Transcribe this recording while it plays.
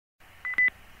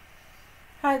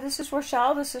Hi, this is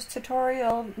Rochelle. This is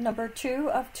tutorial number 2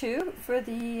 of 2 for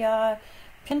the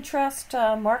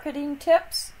Pinterest marketing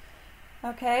tips.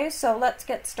 Okay, so let's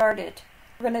get started.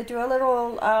 We're going to do a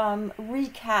little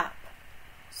recap,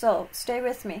 so stay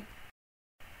with me.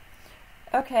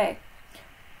 Okay,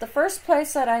 the first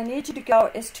place that I need you to go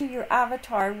is to your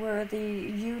avatar where the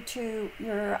YouTube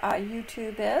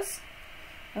is.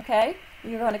 Okay,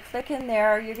 you're going to click in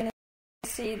there. You're going to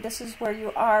see this is where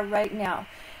you are right now.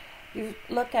 You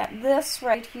look at this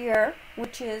right here,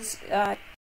 which is the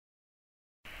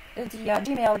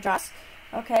Gmail address.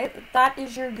 Okay, that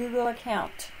is your Google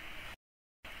account.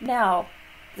 Now,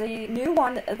 the new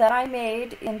one that I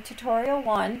made in tutorial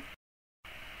 1,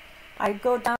 I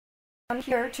go down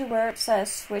here to where it says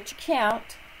switch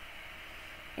account,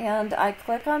 and I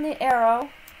click on the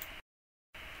arrow,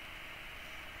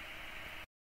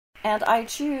 and I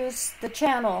choose the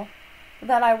channel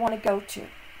that I want to go to,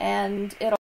 and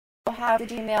it'll have the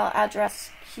Gmail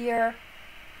address here,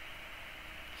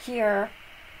 here,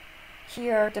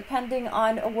 here, depending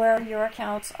on where your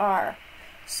accounts are.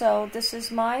 So this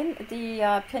is mine,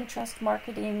 the Pinterest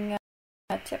marketing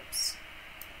tips.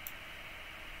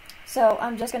 So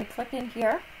I'm just going to click in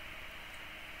here.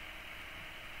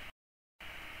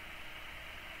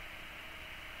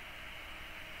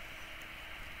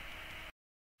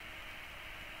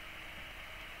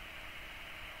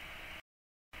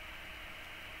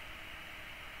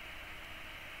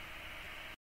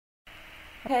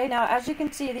 Okay, now as you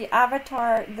can see, the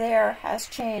avatar there has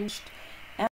changed,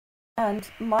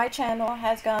 and my channel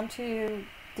has gone to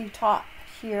the top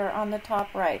here on the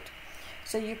top right.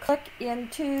 So you click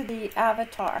into the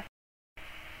avatar,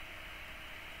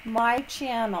 my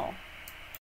channel,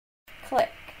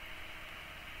 click.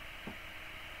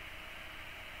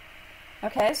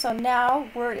 Okay, so now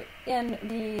we're in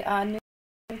the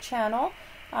new channel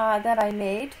that I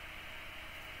made.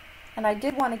 And I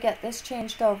did want to get this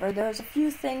changed over. There's a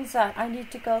few things that I need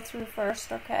to go through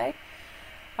first, okay?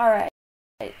 Alright,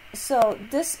 so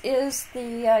this is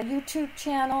the YouTube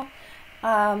channel.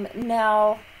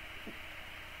 Now,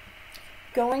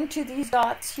 going to these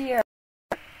dots here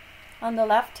on the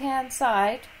left-hand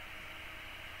side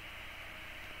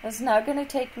is now going to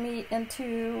take me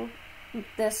into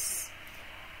this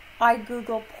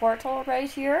IGoogle Portal right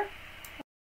here.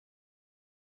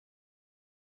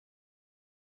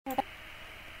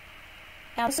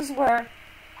 Now this is where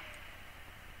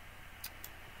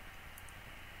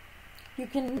you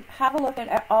can have a look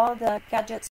at all the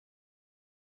gadgets.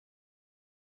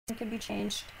 It can be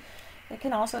changed. It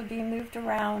can also be moved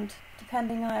around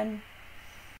depending on,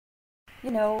 you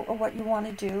know, what you want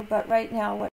to do. But right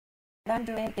now what I'm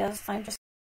doing is I'm just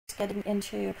getting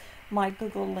into my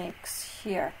Google links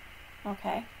here.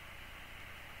 Okay.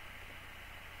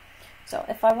 So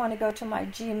if I want to go to my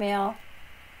Gmail,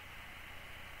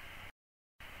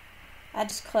 I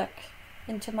just click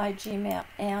into my Gmail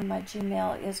and my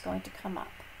Gmail is going to come up.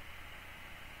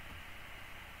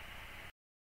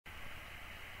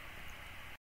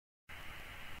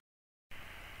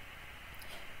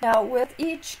 Now with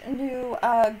each new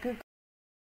Google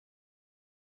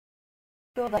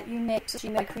that you make, so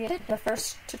Gmail created the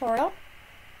first tutorial.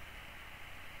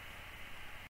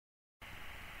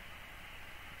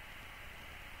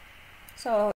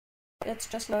 So it's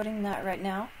just loading that right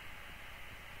now.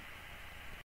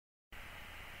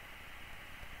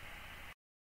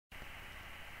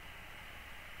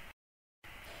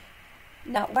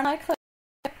 Now, when I click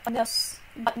on this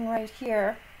button right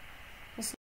here,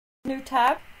 this new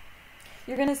tab,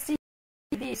 you're going to see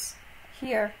these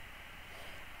here.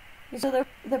 These are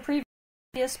the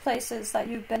previous places that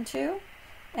you've been to,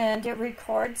 and it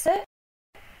records it.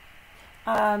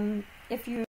 If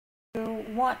you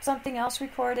want something else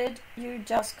recorded, you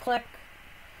just click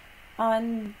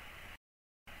on,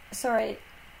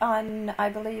 I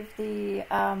believe the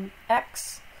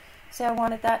X. Say I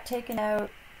wanted that taken out.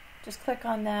 Just click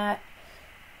on that,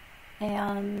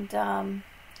 and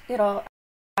it'll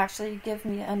actually give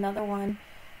me another one.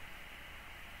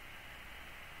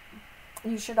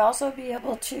 You should also be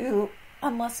able to,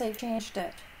 unless they've changed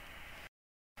it,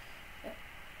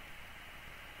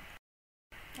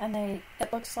 and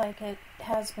it looks like it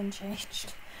has been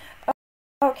changed.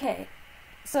 Okay,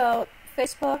 so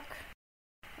Facebook,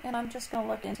 and I'm just going to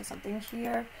look into something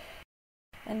here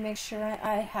and make sure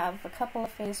I have a couple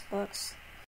of Facebooks.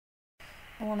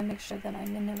 I want to make sure that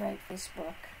I'm in the right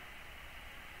Facebook.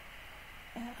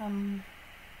 I'm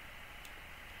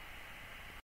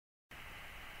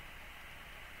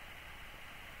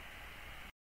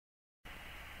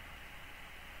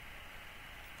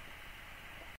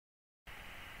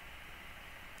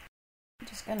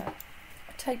just going to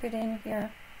type it in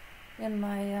here in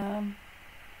my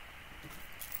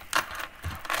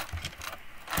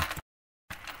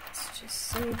let's just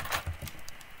see.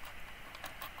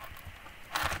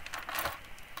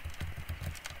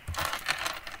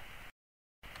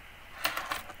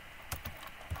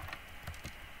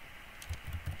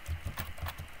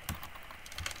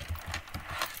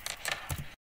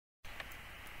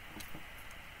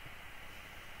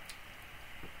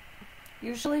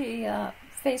 Usually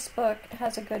Facebook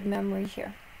has a good memory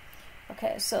here.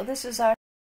 Okay, so this is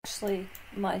actually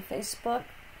my Facebook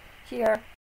here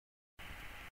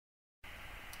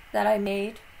that I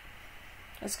made.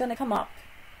 It's going to come up.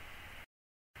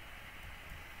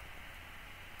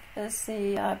 It's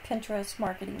the Pinterest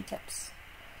marketing tips.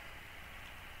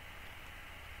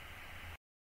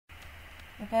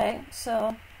 Okay,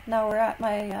 so now we're at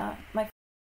my my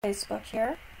Facebook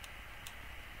here.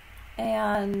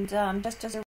 And just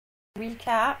as a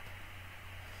recap,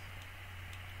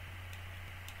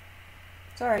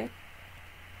 sorry,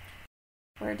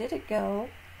 where did it go?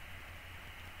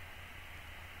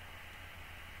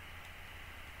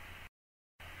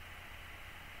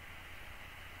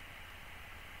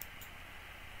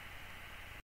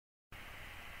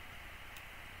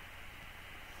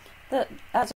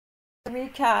 As a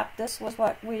recap, this was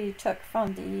what we took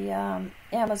from the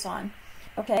Amazon.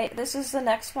 Okay, this is the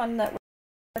next one that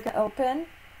we're going to open,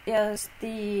 is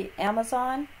the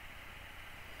Amazon,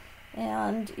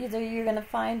 and either you're going to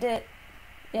find it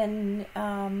in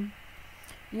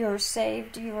your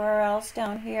saved URLs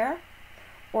down here,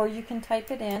 or you can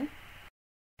type it in.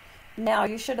 Now,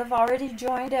 you should have already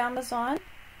joined Amazon,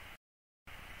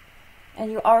 and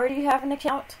you already have an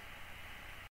account.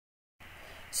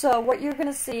 So what you're going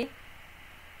to see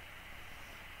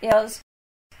is,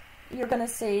 you're going to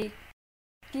see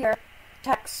here,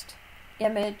 text,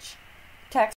 image,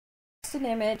 text and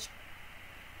image,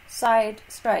 side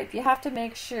stripe. You have to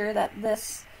make sure that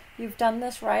you've done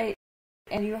this right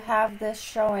and you have this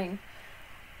showing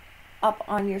up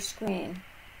on your screen.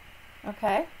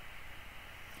 Okay?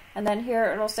 And then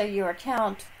here it'll say your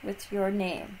account with your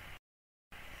name.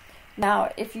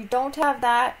 Now, if you don't have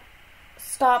that,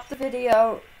 stop the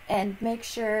video and make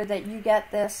sure that you get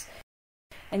this.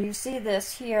 And you see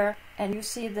this here, and you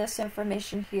see this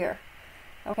information here,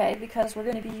 okay? Because we're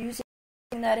going to be using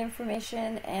that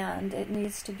information, and it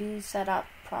needs to be set up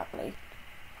properly.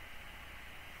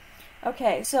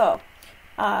 Okay, so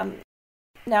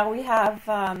now we have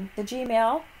the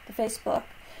Gmail, the Facebook,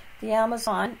 the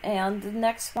Amazon, and the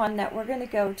next one that we're going to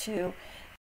go to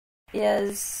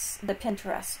is the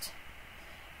Pinterest.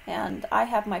 And I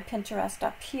have my Pinterest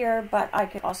up here, but I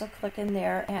could also click in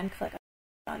there and click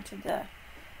onto the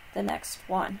next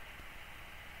one.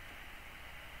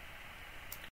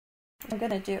 I'm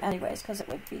going to do anyways because it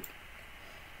would be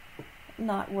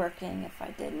not working if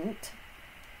I didn't.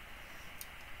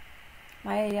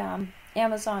 My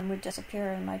Amazon would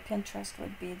disappear and my Pinterest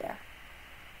would be there.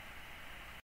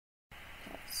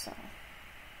 Okay, so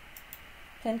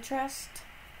Pinterest.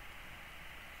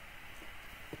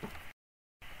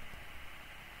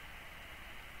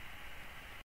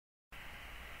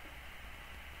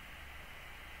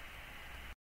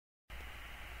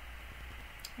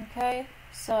 Okay,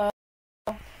 so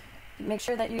make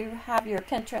sure that you have your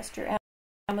Pinterest, your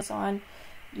Amazon,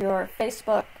 your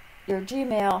Facebook, your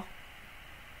Gmail,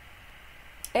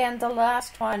 and the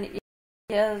last one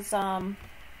is, of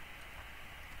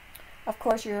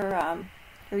course, your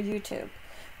YouTube,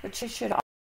 which you should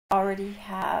already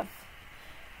have.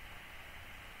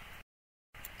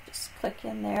 Just click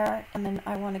in there, and then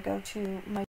I want to go to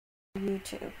my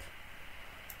YouTube.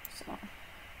 So,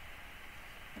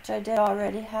 which I did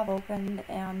already have opened,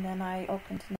 and then I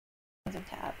opened another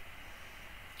tab.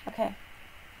 Okay.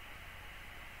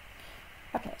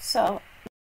 Okay, so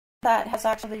that has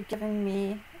actually given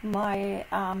me my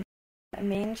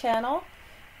main channel.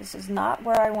 This is not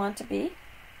where I want to be.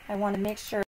 I want to make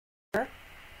sure,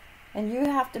 and you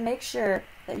have to make sure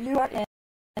that you are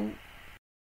in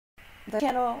the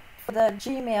channel for the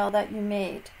Gmail that you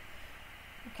made.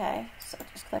 Okay, so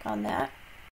just click on that.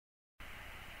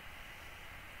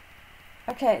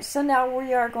 Okay, so now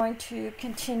we are going to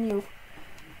continue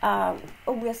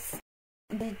with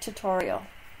the tutorial.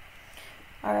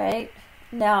 Alright,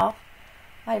 now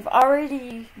I've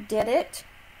already did it,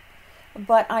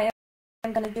 but I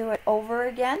am going to do it over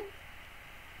again.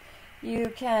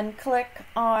 You can click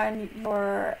on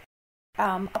your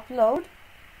upload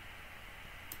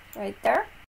right there,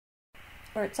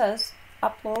 where it says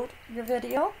upload your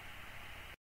video.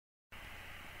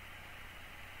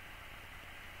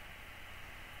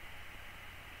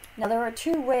 Now there are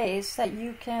two ways that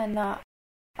you can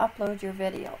upload your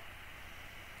video.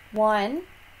 One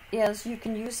is you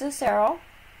can use this arrow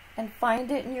and find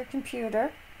it in your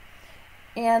computer,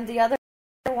 and the other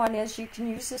one is you can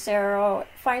use this arrow,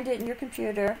 find it in your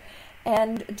computer,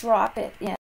 and drop it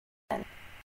in.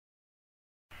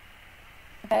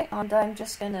 Okay, and I'm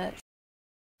just going to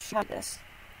show this.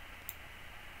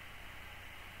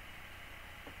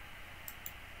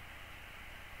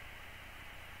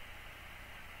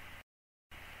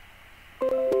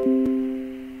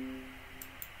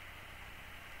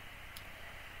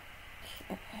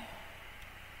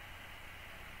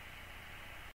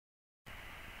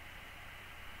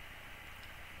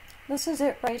 This is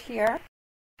it right here.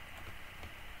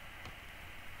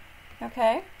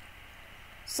 Okay,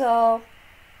 so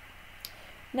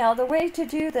now the way to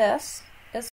do this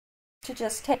is to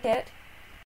just take it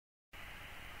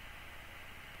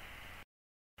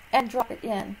and drop it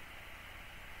in.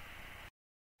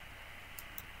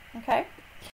 Okay,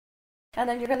 and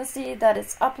then you're going to see that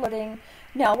it's uploading.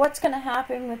 Now what's going to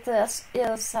happen with this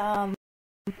is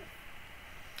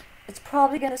it's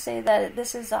probably going to say that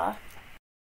this is a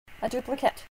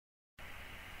duplicate.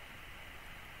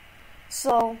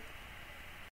 So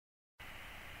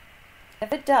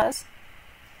if it does,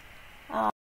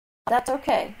 that's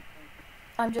okay.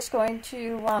 I'm just going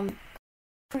to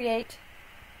create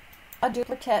a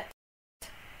duplicate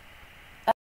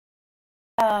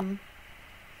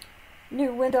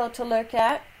new window to look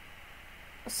at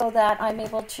so that I'm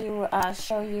able to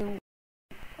show you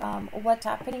what's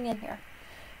happening in here.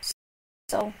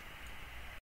 So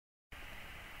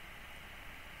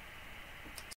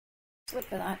wait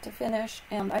for that to finish,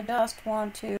 and I just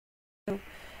want to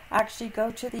actually go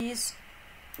to these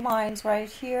lines right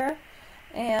here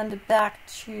and back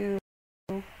to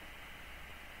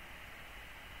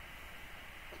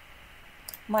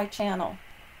my channel.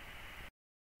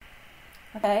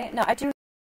 Okay, now I do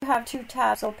have two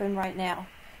tabs open right now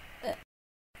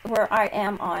where I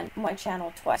am on my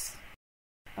channel twice.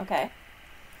 Okay,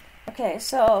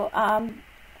 so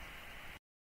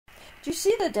do you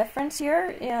see the difference here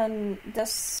in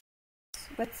this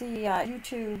with the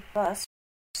YouTube,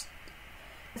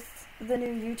 with the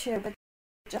new YouTube? It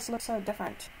just looks so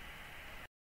different.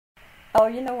 Oh,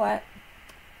 you know what?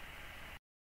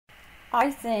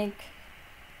 I think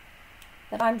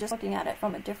that I'm just looking at it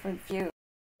from a different view.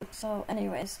 So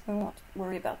anyways, we won't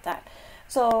worry about that.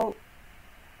 So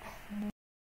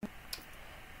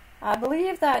I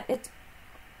believe that it's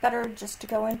better just to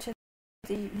go into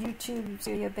the YouTube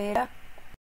Studio Beta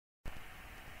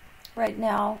right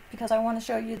now, because I want to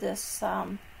show you this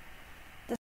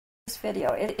this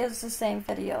video. It is the same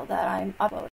video that I'm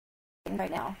uploading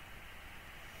right now.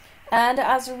 And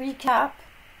as a recap,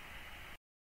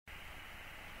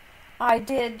 I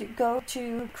did go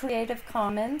to Creative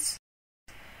Commons.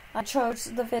 I chose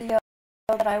the video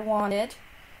that I wanted.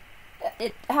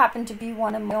 It happened to be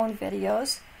one of my own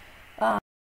videos.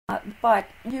 But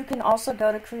you can also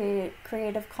go to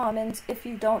Creative Commons if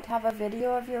you don't have a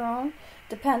video of your own,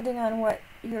 depending on what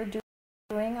you're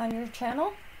doing on your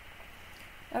channel.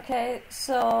 Okay,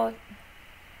 so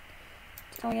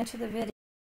going into the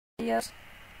videos,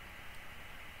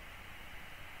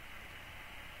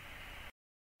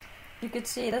 you could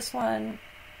see this one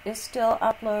is still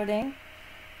uploading.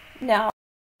 Now,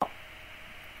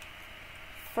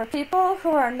 for people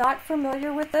who are not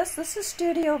familiar with this, this is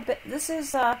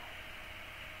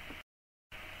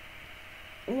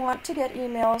want to get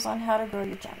emails on how to grow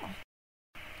your channel.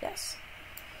 Yes.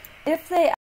 If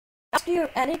they ask you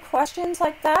any questions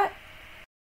like that,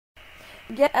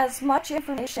 get as much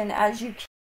information as you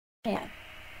can.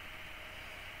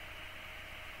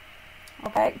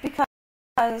 Okay?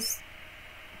 Because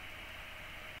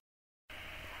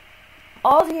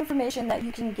all the information that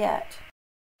you can get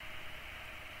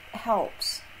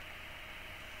helps.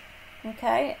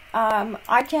 Okay?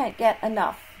 I can't get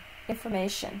enough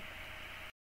information.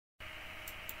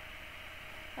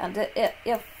 And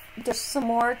if there's some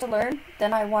more to learn,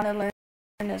 then I want to learn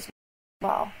as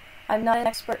well. I'm not an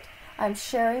expert. I'm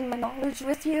sharing my knowledge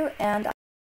with you, and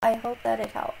I hope that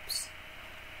it helps.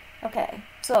 Okay,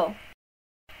 so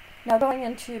now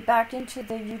going back into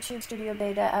the YouTube Studio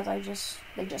Beta, as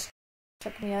they just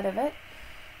took me out of it.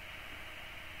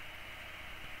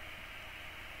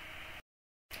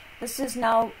 This is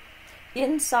now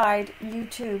inside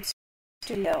YouTube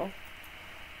Studio.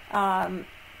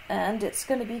 And it's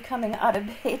going to be coming out of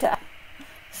beta.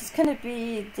 This is going to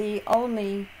be the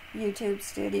only YouTube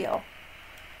Studio.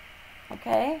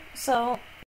 Okay, so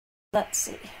let's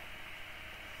see.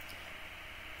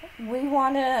 We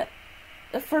want to,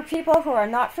 for people who are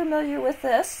not familiar with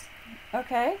this,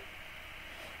 okay,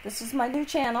 this is my new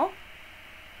channel.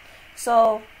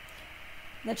 So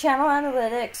the channel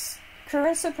analytics,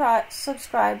 current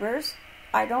subscribers,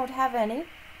 I don't have any.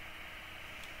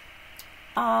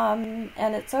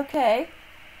 And it's okay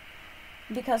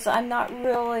because I'm not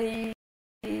really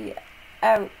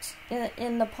out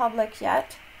in the public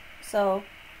yet. So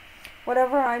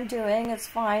whatever I'm doing is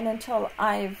fine until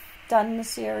I've done the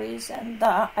series and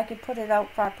I could put it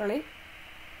out properly.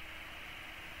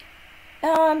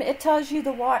 It tells you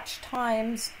the watch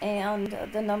times and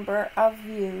the number of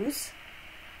views.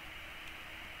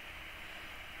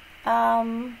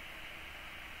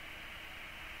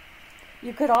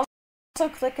 You could also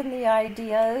click in the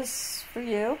ideas for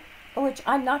you, which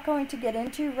I'm not going to get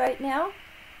into right now.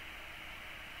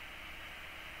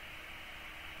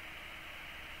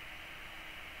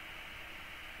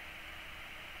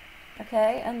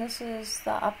 Okay, and this is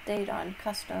the update on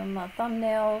custom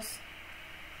thumbnails.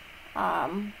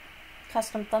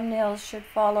 Custom thumbnails should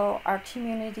follow our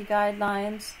community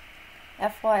guidelines.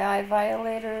 FYI,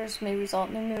 violators may result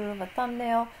in the removal of a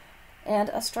thumbnail and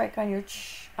a strike on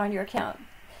your account.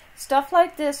 Stuff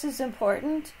like this is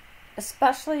important,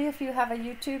 especially if you have a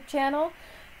YouTube channel.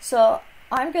 So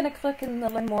I'm going to click in the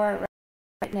Learn More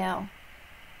right now.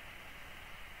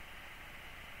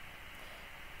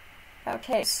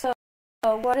 Okay, so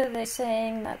what are they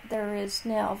saying that there is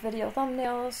now? Video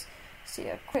thumbnails. See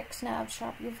a quick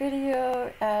snapshot of your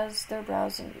video as they're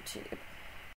browsing YouTube.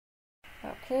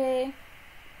 Okay.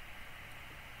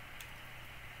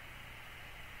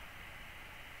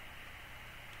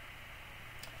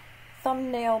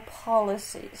 Thumbnail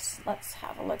policies. Let's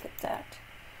have a look at that.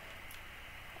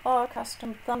 All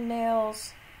custom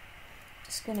thumbnails.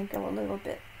 Just going to go a little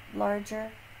bit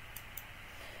larger.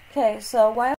 Okay,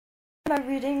 so why am I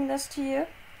reading this to you?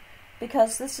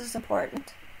 Because this is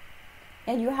important.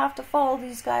 And you have to follow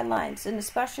these guidelines, and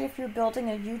especially if you're building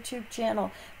a YouTube channel,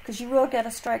 because you will get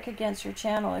a strike against your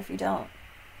channel if you don't.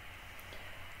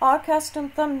 All custom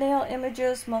thumbnail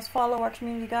images must follow our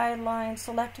community guidelines.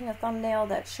 Selecting a thumbnail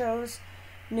that shows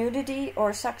nudity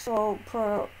or sexual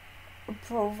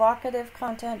provocative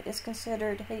content is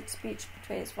considered hate speech,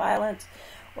 portrays violence,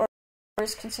 or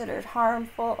is considered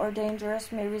harmful or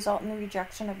dangerous, may result in the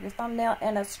rejection of your thumbnail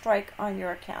and a strike on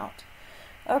your account.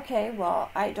 Okay, well,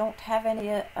 I don't have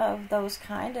any of those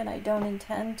kind, and I don't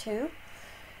intend to.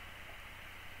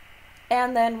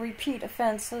 And then repeat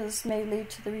offenses may lead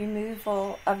to the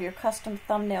removal of your custom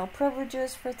thumbnail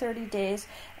privileges for 30 days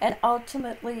and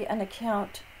ultimately an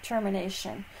account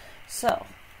termination. So,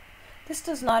 this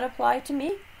does not apply to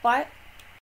me, but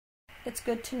it's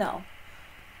good to know.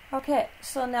 Okay,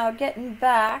 so now getting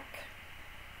back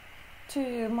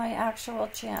to my actual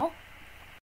channel.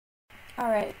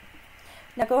 Alright.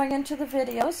 Now going into the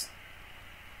videos,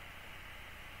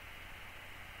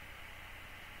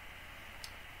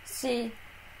 see,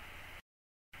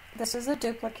 this is a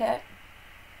duplicate,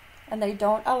 and they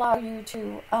don't allow you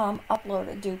to upload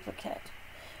a duplicate.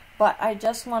 But I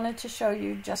just wanted to show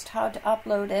you just how to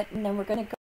upload it, and then we're going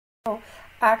to go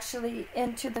actually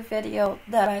into the video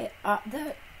that I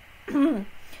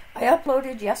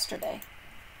uploaded yesterday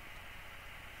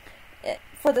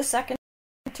for the second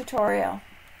tutorial.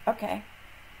 Okay.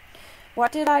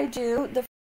 What did I do? The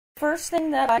first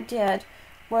thing that I did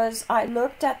was I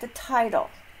looked at the title.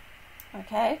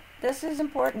 Okay? This is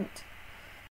important.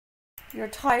 Your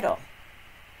title.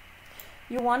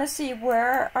 You want to see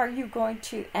where are you going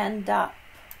to end up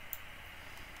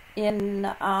in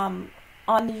on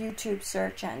the YouTube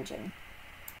search engine.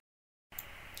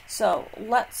 So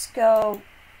let's go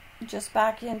just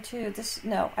back into this.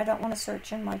 No, I don't want to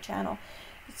search in my channel.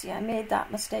 See, I made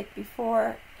that mistake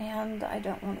before, and I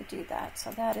don't want to do that.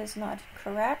 So that is not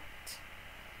correct.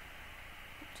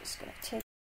 I'm just going to take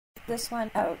this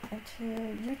one out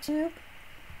into YouTube.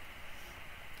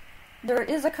 There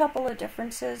is a couple of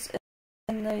differences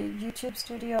in the YouTube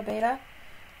Studio Beta.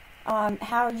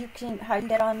 How you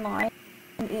get online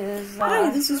is... Hi,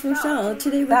 this is Rochelle.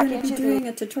 Today we're going to be doing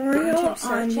a tutorial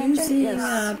on using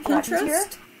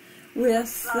Pinterest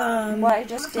with what I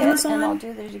just did, Amazon. And I'll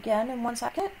do this again in 1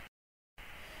 second.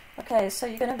 Okay, so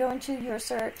you're going to go into your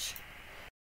search.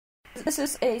 This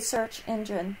is a search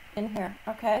engine in here,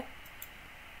 okay?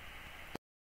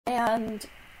 And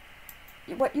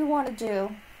what you want to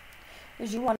do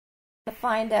is you want to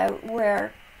find out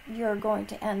where you're going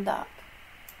to end up,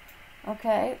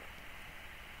 okay?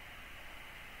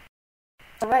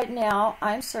 So right now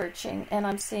I'm searching and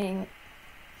I'm seeing.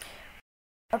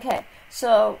 Okay,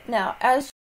 so now as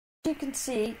you can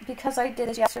see, because I did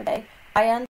this yesterday, I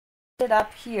ended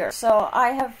up here. So I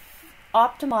have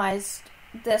optimized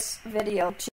this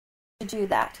video to do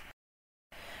that.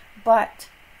 But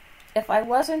if I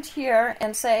wasn't here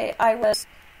and say I was,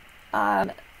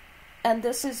 and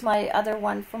this is my other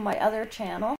one from my other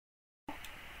channel,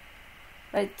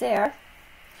 right there.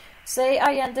 Say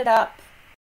I ended up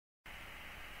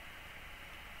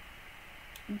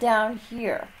down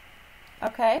here,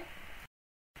 okay?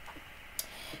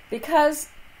 Because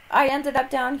I ended up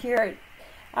down here,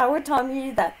 I would tell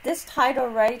me that this title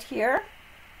right here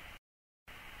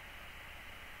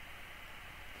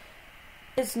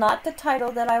is not the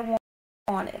title that I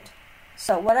wanted.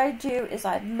 So what I do is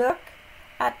I look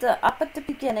at up at the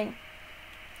beginning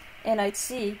and I'd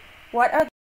see what are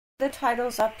the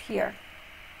titles up here.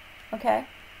 Okay?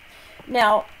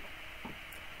 Now,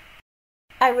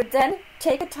 I would then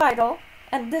take a title,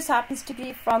 and this happens to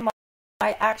be from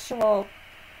my actual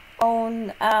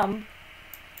own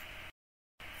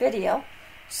video.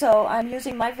 So I'm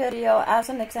using my video as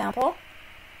an example.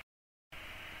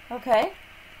 Okay?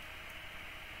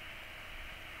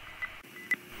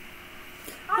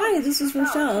 Hi, this is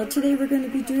Rochelle. Today we're going to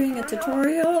be doing a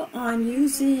tutorial on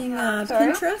using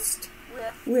Pinterest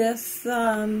with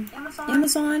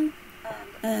Amazon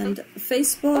and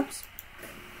Facebook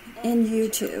and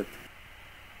YouTube.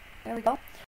 There we go.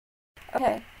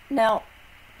 Okay, now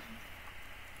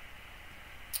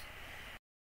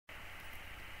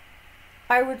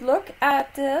I would look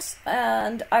at this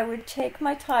and I would take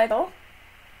my title,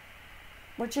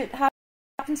 which it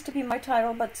happens to be my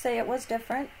title, but say it was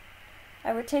different.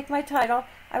 I would take my title,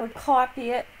 I would copy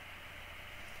it,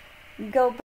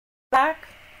 go back,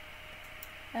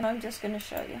 and I'm just going to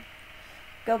show you.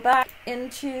 Go back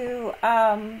into,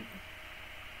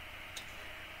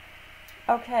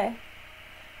 okay,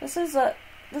 this is a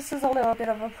little bit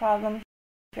of a problem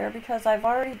here because I've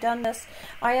already done this.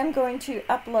 I am going to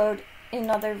upload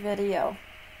another video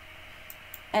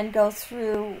and go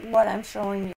through what I'm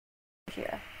showing you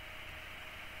here.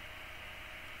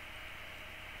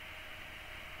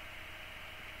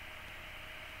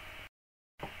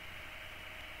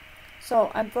 So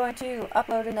I'm going to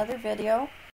upload another video,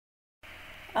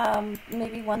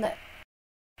 maybe one that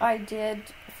I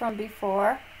did from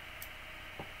before.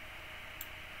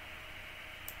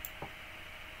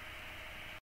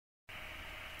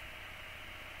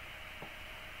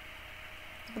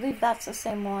 I believe that's the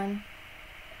same one.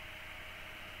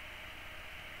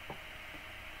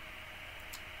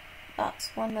 That's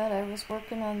one that I was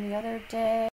working on the other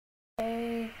day.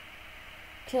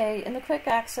 Okay, in the quick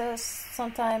access,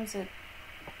 sometimes it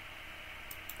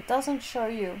doesn't show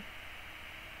you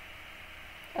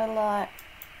a lot.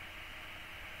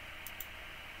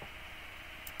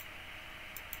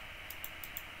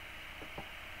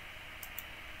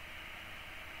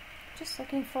 Just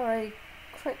looking for a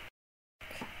quick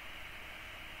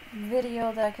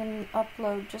video that I can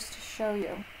upload just to show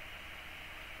you.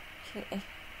 Okay,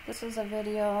 this is a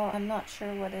video, I'm not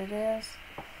sure what it is,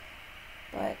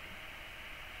 but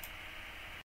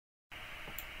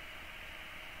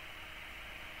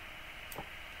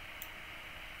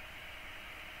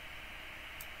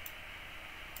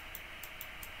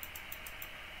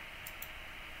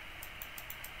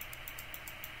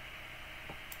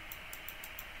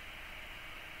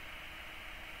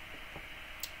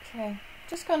okay,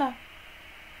 just gonna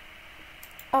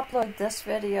upload this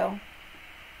video.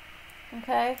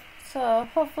 Okay, so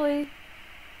hopefully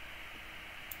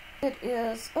it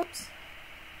is, oops,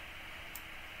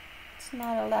 it's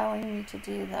not allowing me to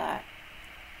do that.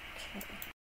 Okay,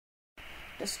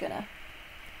 just gonna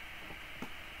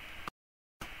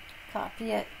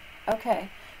copy it. Okay,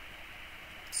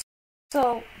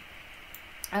 so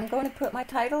I'm going to put my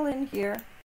title in here.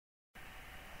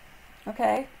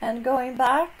 Okay, and going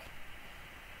back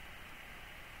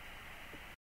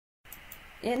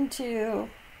into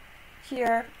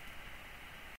here.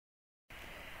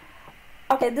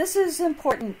 Okay, this is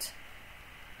important.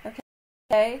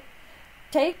 Okay,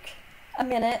 take a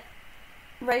minute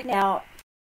right now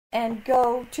and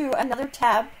go to another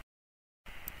tab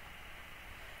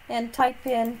and type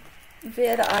in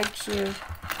VidIQ.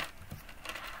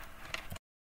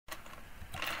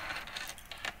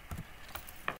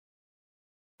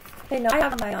 Okay, now I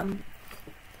have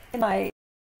my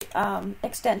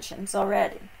extensions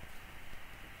already.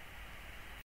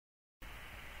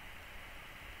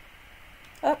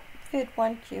 Oh,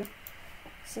 VidIQ.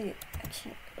 See, I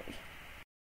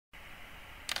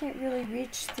can't really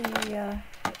reach the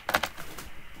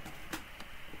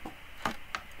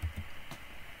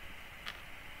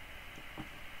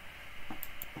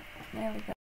there we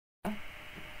go.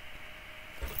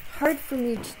 Hard for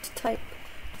me to type.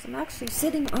 I'm actually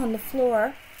sitting on the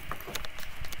floor,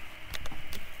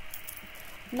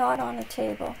 not on a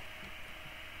table.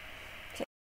 Okay,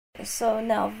 so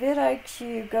now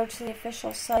VidIQ, go to the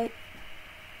official site.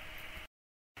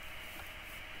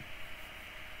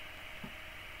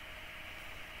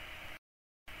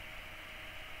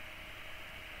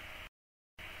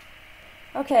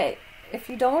 Okay, if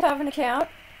you don't have an account,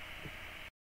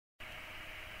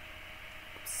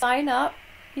 sign up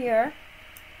here.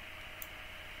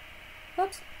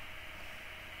 Oops.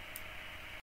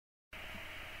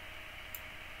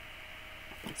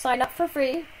 Sign up for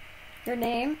free. Your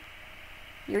name,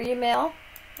 your email.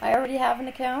 I already have an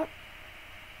account.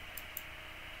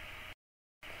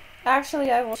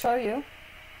 Actually, I will show you.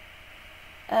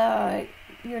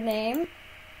 Your name.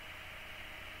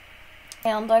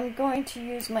 And I'm going to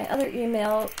use my other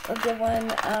email, the one,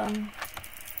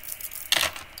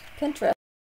 Pinterest,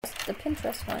 the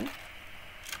Pinterest one.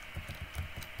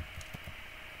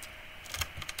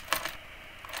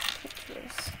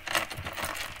 Pinterest.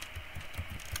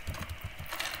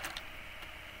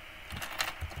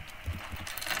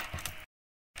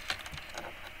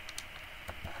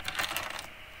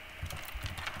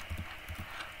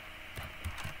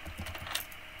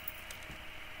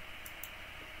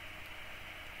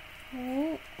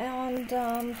 Alright,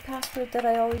 and password that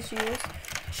I always use,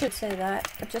 should say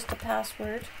that, but just a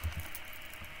password.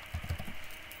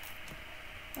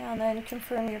 And then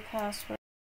confirm your password.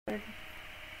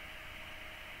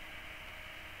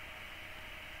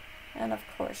 And of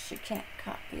course you can't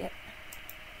copy it.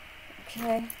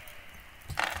 Okay.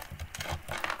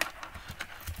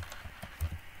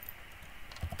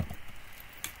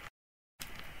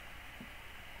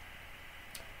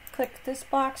 Click this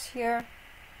box here.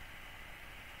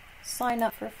 Sign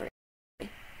up for free.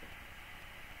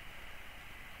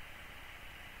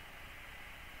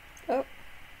 Oh.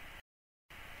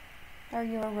 Are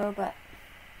you a robot?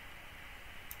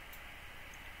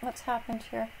 What's happened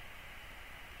here?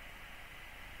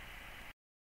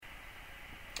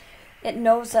 It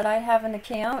knows that I have an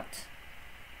account.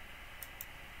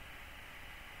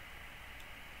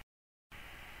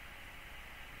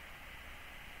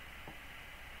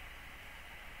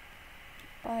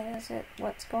 Why is it?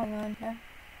 What's going on here?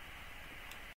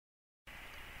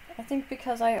 I think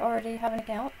because I already have an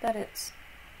account that it's...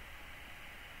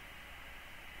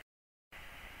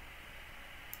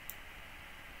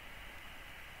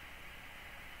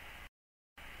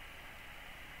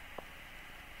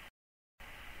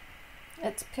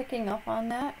 It's picking up on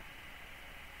that.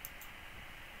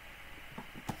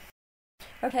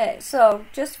 Okay, so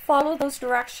just follow those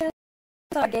directions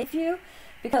I gave you.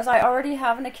 Because I already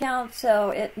have an account,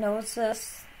 so it knows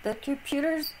this. The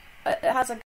computer's it has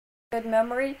a good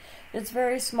memory. It's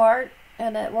very smart,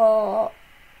 and it will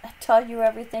tell you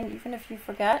everything, even if you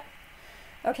forget.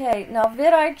 Okay, now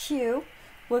VidIQ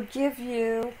will give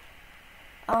you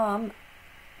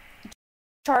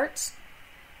charts,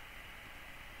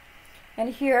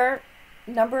 and here,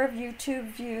 number of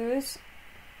YouTube views,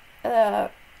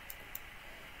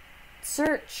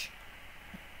 search.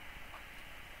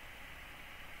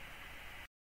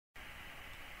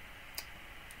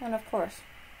 And of course,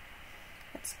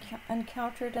 it's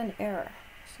encountered an error.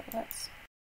 So let's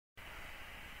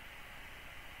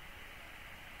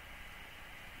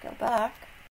go back.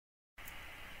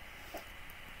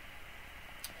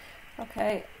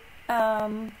 Okay.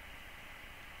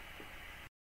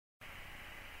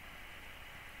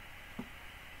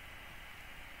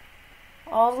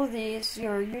 All of these,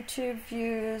 your YouTube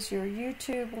views, your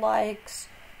YouTube likes,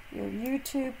 your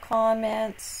YouTube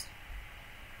comments,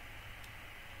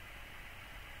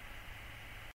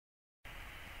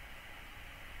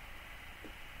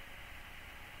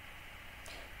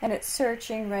 and it's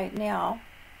searching right now.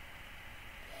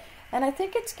 And I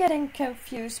think it's getting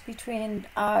confused between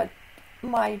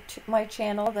my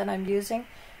channel that I'm using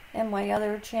and my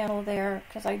other channel there,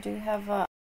 because I do have a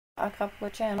couple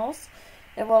of channels.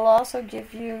 It will also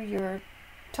give you your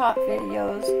top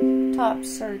videos, top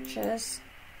searches,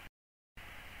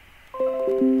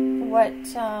 what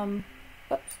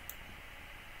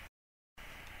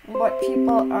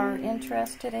people are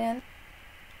interested in.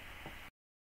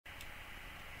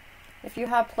 If you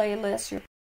have playlists, your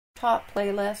top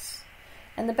playlists,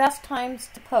 and the best times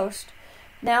to post.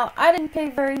 Now, I didn't pay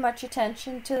very much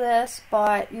attention to this,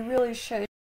 but you really should.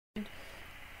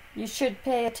 You should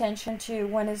pay attention to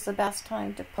when is the best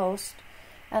time to post.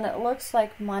 And it looks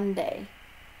like Monday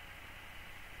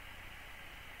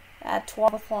at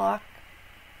 12 o'clock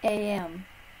a.m.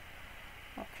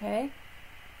 Okay.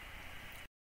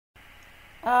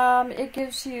 It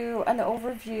gives you an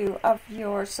overview of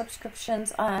your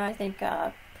subscriptions on, I think,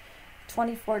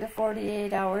 24 to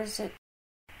 48 hours.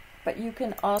 But you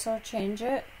can also change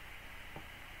it.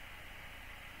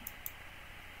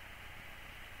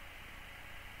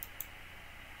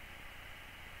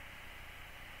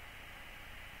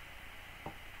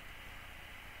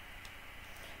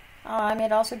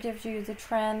 It also gives you the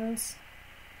trends,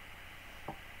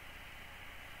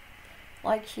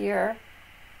 like here.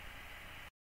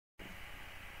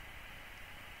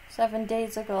 7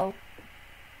 days ago,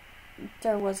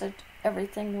 there was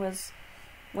everything was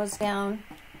down,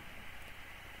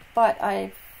 but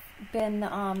I've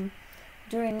been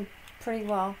doing pretty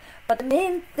well. But the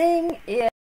main thing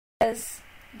is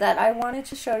that I wanted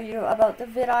to show you about the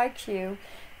VidIQ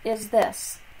is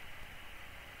this.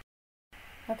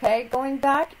 Okay, going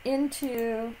back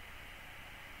into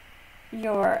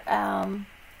your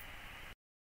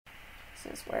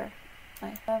this is where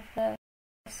I have this.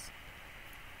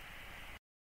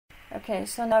 Okay,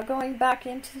 so now going back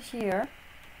into here,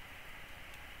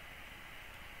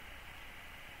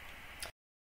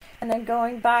 and then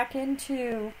going back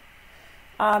into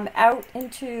out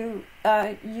into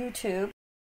YouTube,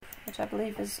 which I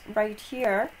believe is right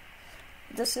here.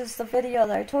 This is the video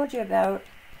that I told you about.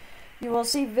 You will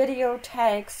see video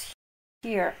tags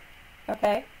here.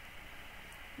 Okay,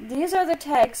 these are the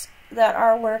tags that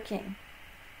are working.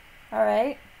 All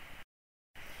right,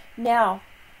 now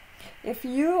if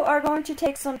you are going to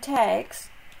take some tags,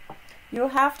 you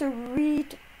have to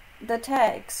read the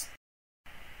tags.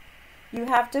 You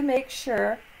have to make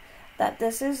sure that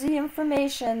this is the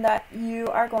information that you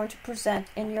are going to present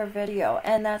in your video,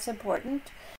 and that's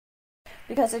important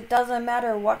because it doesn't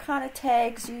matter what kind of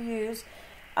tags you use.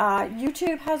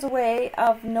 YouTube has a way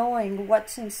of knowing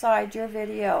what's inside your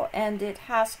video, and it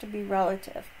has to be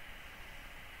relative.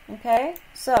 Okay,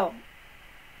 so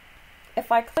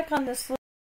if I click on this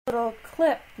little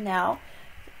clip now,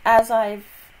 as I've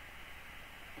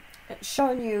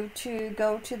shown you, to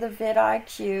go to the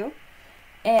VidIQ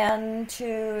and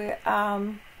to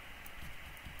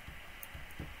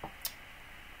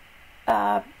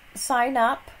sign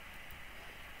up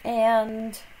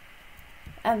and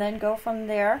then go from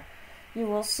there, you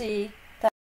will see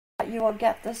that you will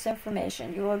get this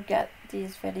information. You will get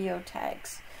these video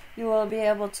tags. You will be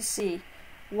able to see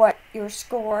what your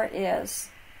score is,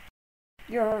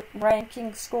 your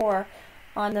ranking score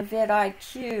on the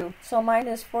VidIQ. So mine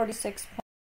is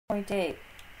 46.8.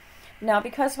 Now,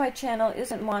 because my channel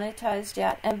isn't monetized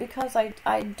yet, and because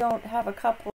I don't have a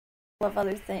couple of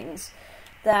other things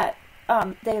that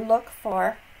they look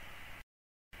for,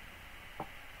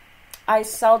 I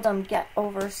seldom get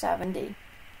over 70.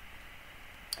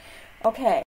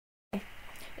 Okay,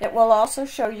 it will also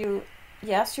show you,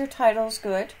 yes, your title's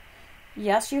good,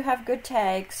 yes, you have good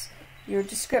tags, your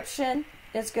description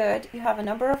is good, you have a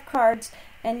number of cards,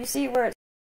 and you see where it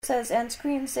says end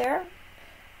screens there?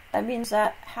 That means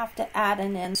that I have to add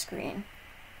an end screen.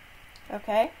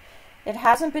 Okay? It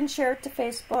hasn't been shared to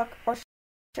Facebook or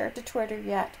shared to Twitter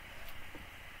yet.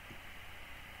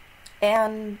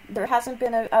 And there hasn't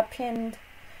been a pinned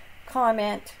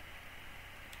comment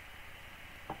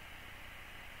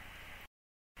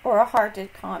or a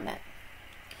hearted comment.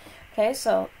 Okay,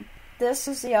 so this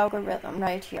is the algorithm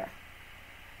right here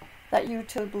that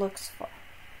YouTube looks for.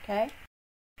 Okay?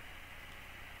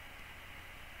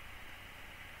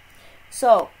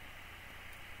 So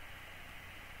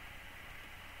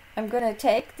I'm going to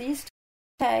take these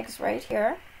tags right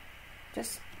here,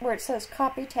 just where it says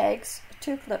copy tags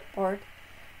to clipboard.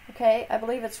 Okay, I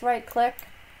believe it's right click,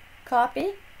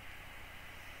 copy,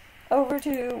 over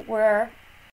to where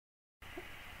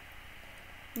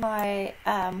my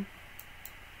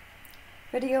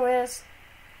video is,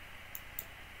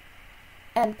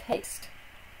 and paste.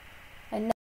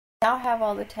 I now have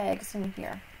all the tags in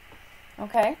here.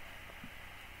 Okay,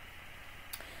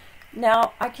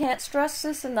 now I can't stress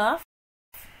this enough.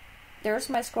 There's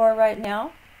my score right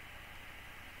now,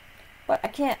 but I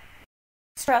can't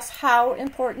stress how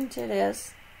important it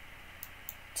is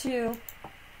to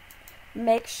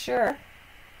make sure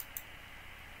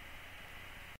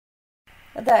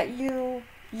that you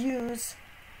use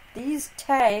these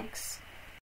tags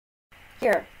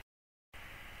here.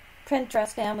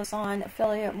 Pinterest, Amazon,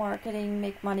 affiliate marketing,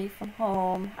 make money from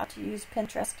home, how to use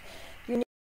Pinterest. You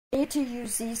need to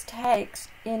use these tags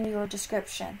in your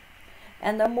description.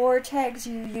 And the more tags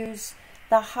you use,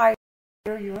 the higher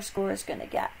your score is going to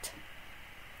get.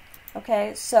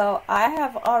 Okay, so I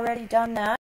have already done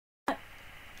that.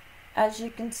 As you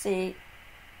can see,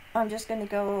 I'm just going to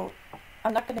go,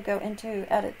 I'm not going to go into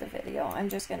edit the video. I'm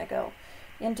just going to go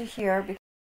into here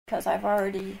because I've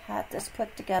already had this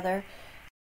put together.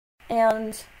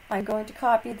 And I'm going to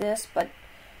copy this, but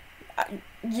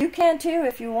you can too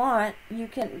if you want. You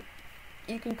can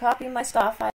copy my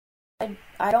stuff.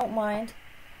 I don't mind.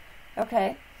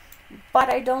 Okay, but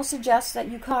I don't suggest that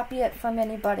you copy it from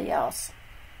anybody else.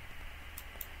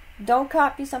 Don't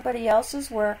copy somebody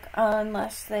else's work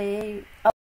unless they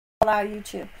allow you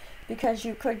to, because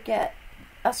you could get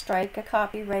a strike, a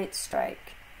copyright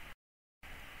strike,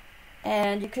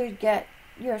 and you could get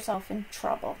yourself in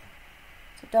trouble.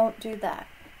 So don't do that.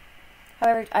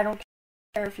 However, I don't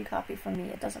care if you copy from me,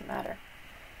 it doesn't matter.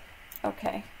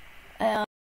 Okay, and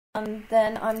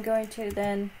then I'm going to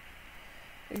then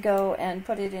go and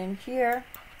put it in here.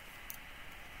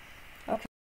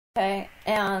 Okay,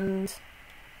 and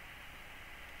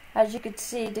as you could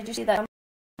see, did you see that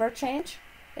number change?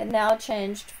 It now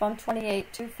changed from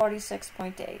 28 to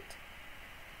 46.8.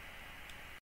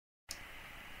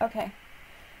 Okay,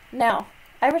 now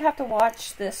I would have to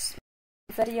watch this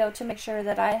video to make sure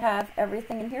that I have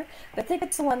everything in here, but I think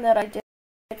it's the one that I did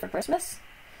for Christmas,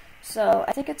 so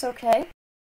I think it's okay.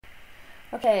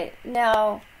 Okay,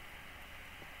 now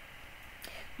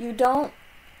you don't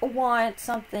want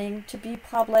something to be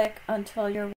public until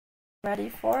you're ready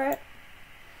for it,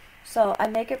 so I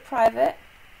make it private,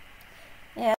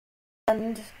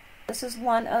 and this is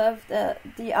one of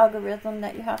the algorithm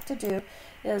that you have to do,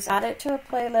 is add it to a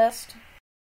playlist.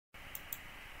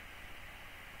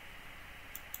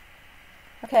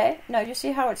 Okay, now you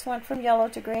see how it's went from yellow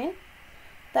to green?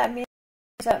 That means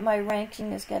that my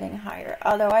ranking is getting higher,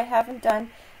 although I haven't done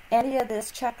any of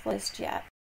this checklist yet.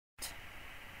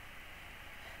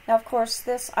 Now, of course,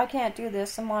 this, I can't do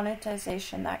this, the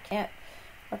monetization, that can't,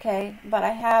 okay, but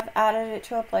I have added it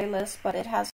to a playlist, but it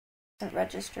hasn't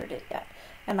registered it yet,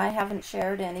 and I haven't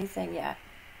shared anything yet.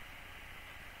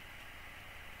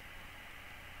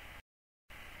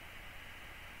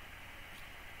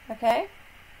 Okay,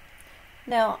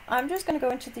 now I'm just going to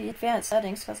go into the advanced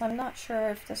settings because I'm not sure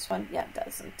if this one yet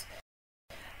doesn't.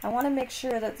 I want to make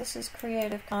sure that this is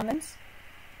Creative Commons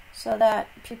so that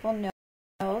people know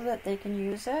that they can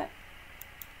use it.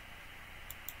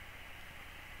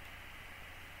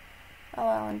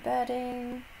 Allow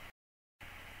embedding.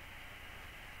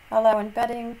 Allow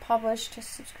embedding, publish to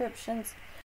subscriptions.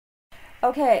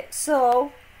 Okay,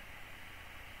 so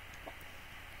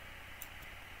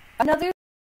another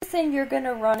thing you're going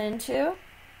to run into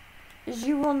is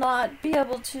you will not be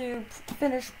able to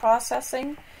finish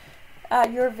processing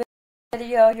your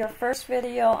video, your first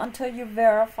video, until you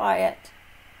verify it.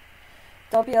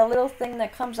 There'll be a little thing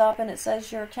that comes up and it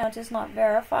says your account is not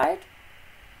verified.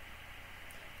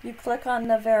 You click on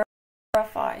the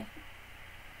verify.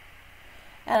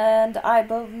 And I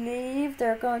believe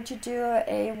they're going to do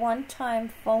a one-time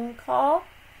phone call,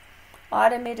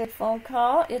 automated phone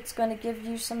call. It's going to give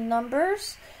you some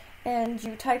numbers and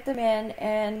you type them in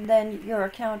and then your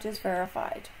account is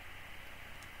verified.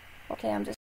 Okay, I'm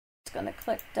just going to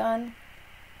click done.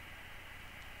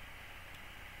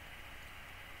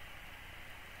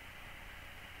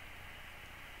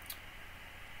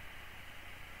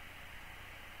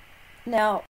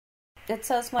 Now, it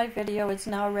says my video is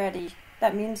now ready.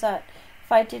 That means that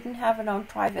if I didn't have it on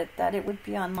private, that it would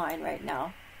be online right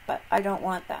now. But I don't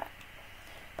want that.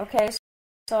 Okay,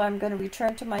 so I'm going to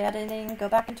return to my editing, go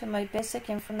back into my basic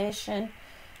information,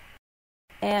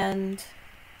 and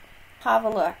have a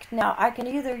look. Now, I can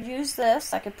either use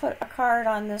this, I could put a card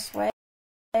on this way,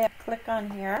 I click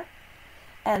on here,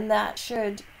 and that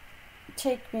should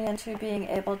take me into being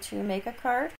able to make a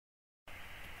card.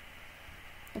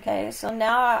 Okay, so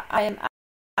now I am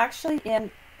actually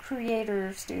in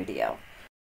Creator Studio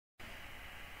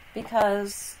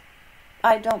because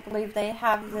I don't believe they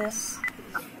have this.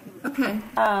 Okay,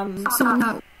 so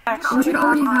now we should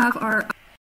already have our...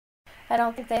 I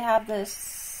don't think they have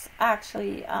this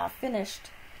actually finished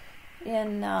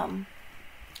in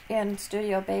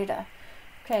Studio Beta.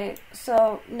 Okay,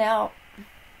 so now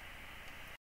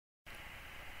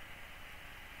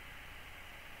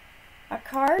a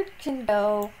card can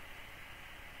go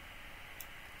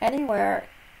anywhere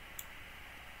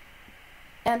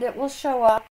and it will show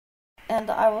up and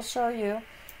I will show you.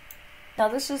 Now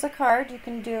this is a card. You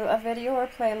can do a video or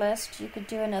playlist, you could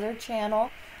do another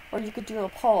channel, or you could do a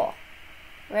poll,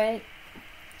 right?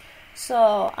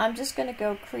 So I'm just going to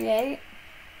go create,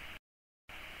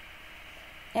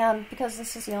 and because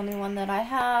this is the only one that I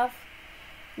have,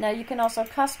 now you can also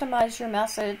customize your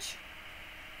message.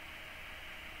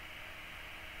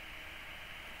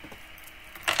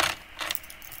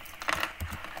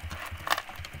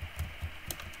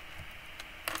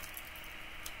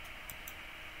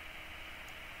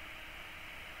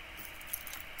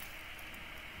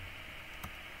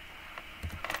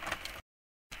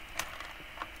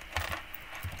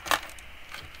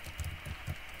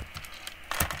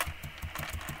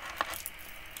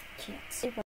 Can't see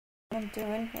what I'm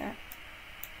doing here.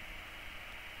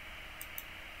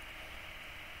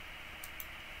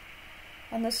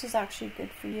 And this is actually good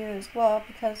for you as well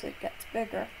because it gets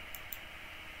bigger.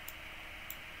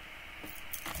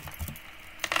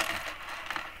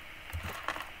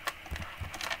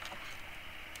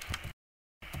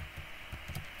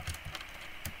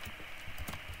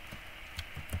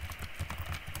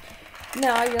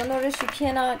 Now you'll notice you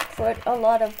cannot put a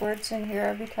lot of words in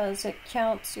here because it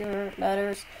counts your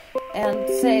letters. And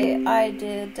say I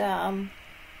did,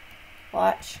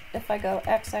 watch, if I go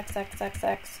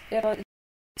XXXXX,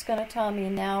 it's going to tell me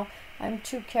now I'm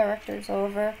 2 characters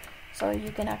over. So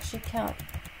you can actually count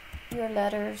your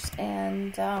letters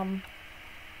and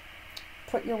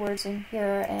put your words in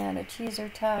here, and a teaser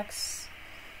text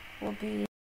will be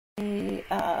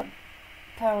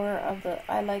power of the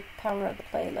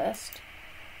playlist.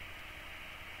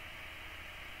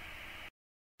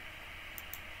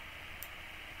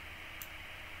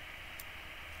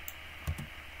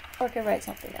 Or I could write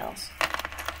something else.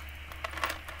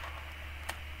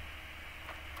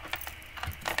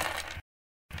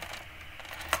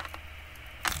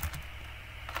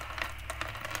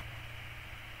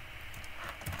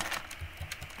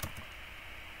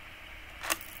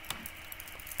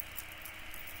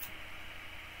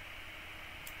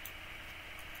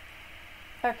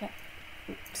 Okay,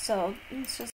 so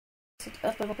it's just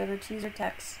a little bit of teaser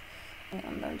text,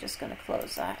 and I'm just going to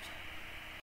close that.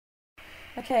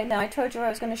 Okay, now I told you I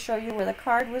was going to show you where the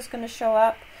card was going to show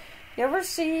up. You ever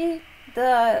see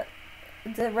the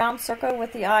round circle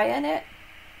with the eye in it?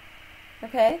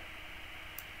 Okay.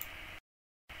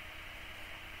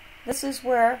 This is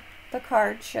where the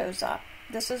card shows up.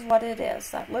 This is what it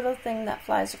is, that little thing that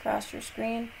flies across your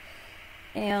screen.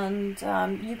 And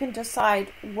you can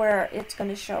decide where it's going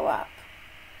to show up.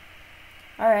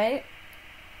 Alright.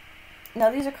 Now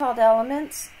these are called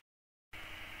elements.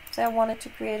 So I wanted to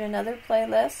create another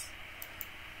playlist.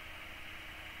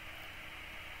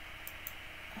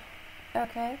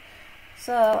 Okay.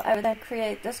 So I would then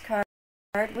create this card,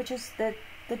 which is the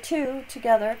 2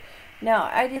 together. Now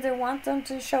I'd either want them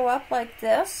to show up like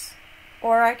this,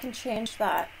 or I can change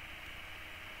that.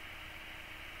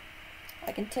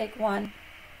 I can take one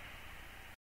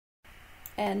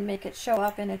and make it show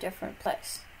up in a different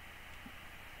place.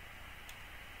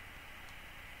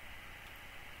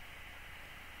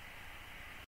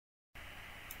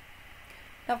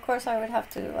 Now, of course, I would have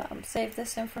to save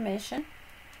this information.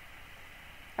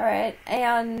 Alright,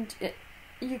 and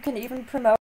you can even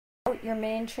promote your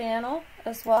main channel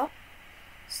as well.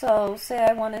 So, say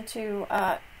I wanted to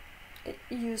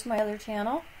use my other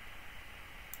channel.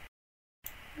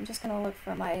 I'm just going to look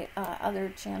for my other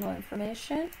channel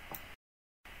information.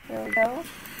 There we go.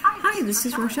 Hi, this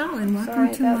is Rochelle, and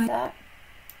welcome to my... that.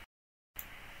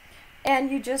 And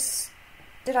you just...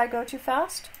 Did I go too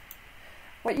fast?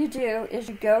 What you do is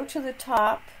you go to the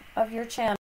top of your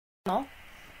channel,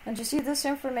 and you see this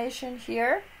information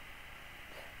here?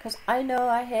 Because I know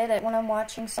I hate it when I'm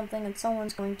watching something and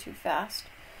someone's going too fast.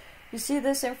 You see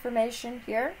this information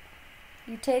here?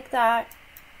 You take that,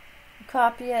 you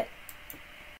copy it,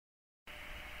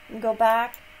 and go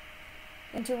back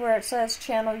into where it says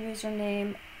channel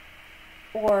username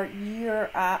or your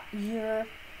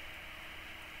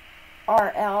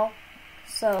URL.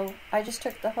 So I just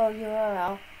took the whole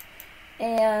URL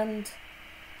and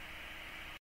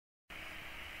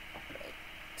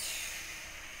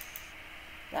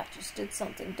that just did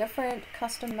something different.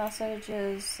 Custom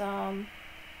messages.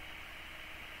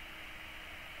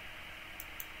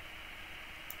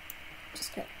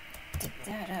 Just gonna take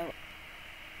that out.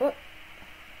 Whoop.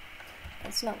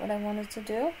 That's not what I wanted to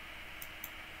do.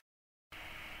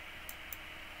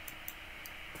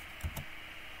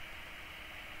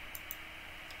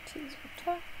 Teaser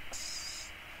text.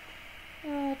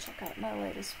 Check out my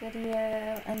latest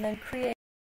video and then create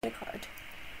a card.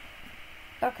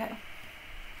 Okay.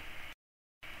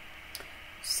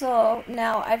 So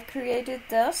now I've created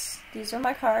this. These are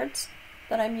my cards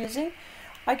that I'm using.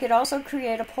 I could also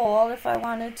create a poll if I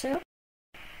wanted to.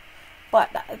 But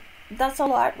that's a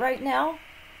lot right now.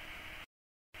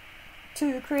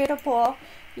 To create a poll,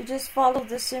 you just follow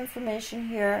this information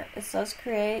here. It says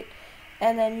create,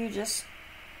 and then you just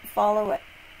follow it.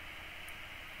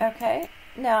 Okay,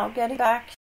 now getting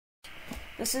back,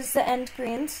 this is the end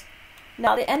screens.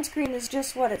 Now the end screen is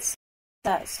just what it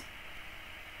says.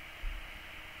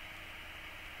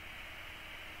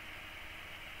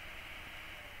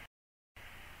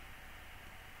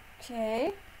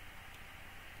 Okay.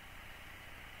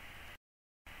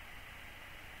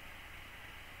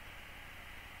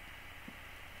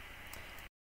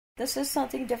 This is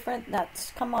something different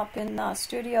that's come up in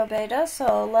Studio Beta,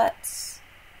 so let's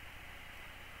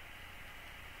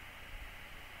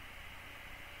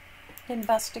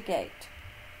investigate.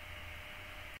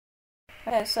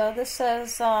 Okay, so this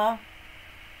says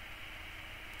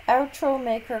Outro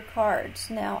Maker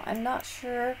Cards. Now, I'm not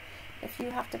sure if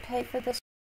you have to pay for this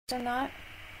or not.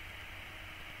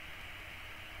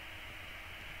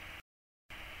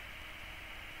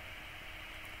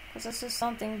 because this is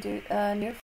something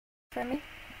new for me.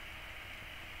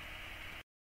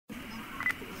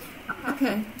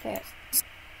 Okay. Okay,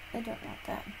 I don't want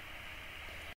that.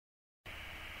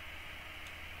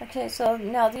 Okay, so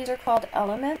now these are called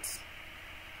elements.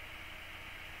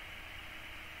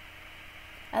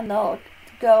 And they'll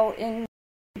go in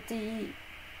the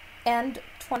end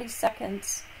 20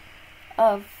 seconds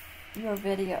of your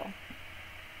video.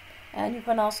 And you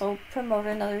can also promote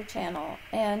another channel,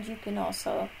 and you can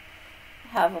also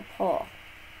have a poll.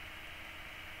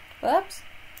 Whoops,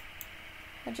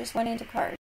 I just went into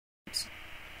cards.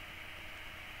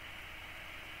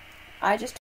 I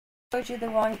just told you the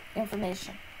wrong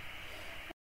information.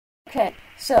 Okay,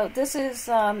 so this is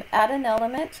add an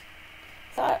element.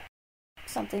 Thought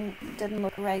something didn't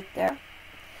look right there.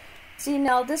 See,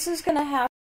 now this is going to happen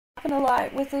a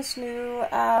lot with this new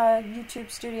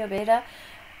YouTube Studio Beta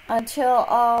until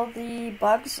all the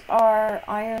bugs are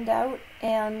ironed out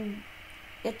and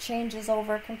it changes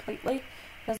over completely,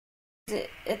 because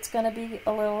it's going to be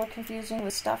a little confusing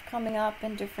with stuff coming up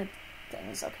and different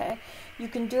things. Okay, you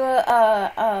can do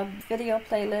a video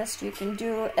playlist, you can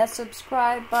do a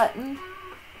subscribe button,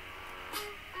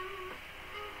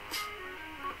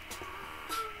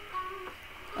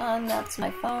 and that's my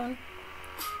phone.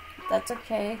 That's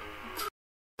okay,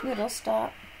 it'll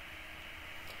stop.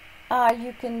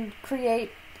 You can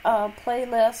create a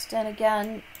playlist, and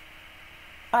again,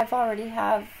 I've already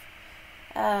have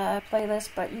a playlist,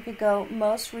 but you could go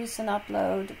most recent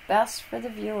upload, best for the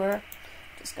viewer.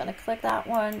 Just going to click that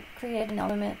one, create an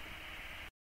element.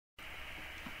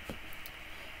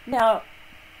 Now,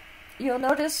 you'll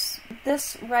notice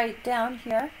this right down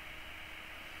here.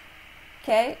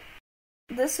 Okay,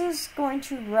 this is going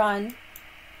to run,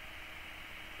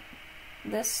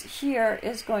 this here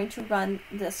is going to run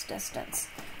this distance.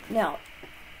 Now,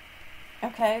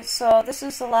 okay, so this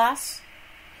is the last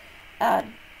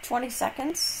 20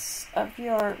 seconds of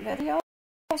your video,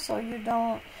 so you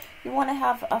want to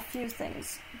have a few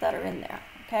things that are in there,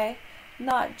 okay?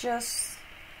 Not just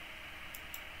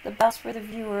the best for the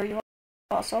viewer, you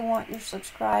also want your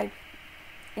subscribe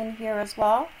in here as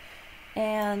well.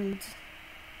 And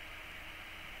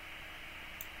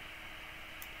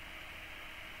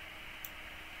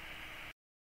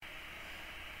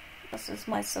this is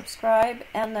my subscribe,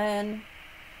 and then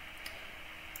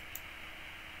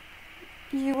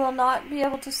you will not be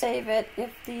able to save it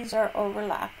if these are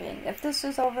overlapping. If this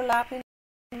is overlapping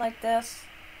like this,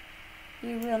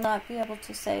 you will not be able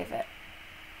to save it.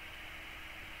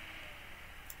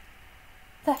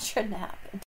 That shouldn't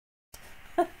happen.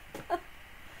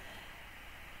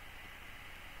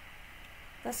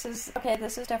 This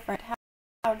is different.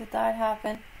 How did that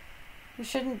happen? You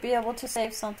shouldn't be able to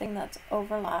save something that's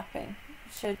overlapping.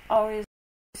 It should always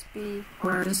be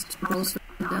just closer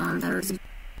down there.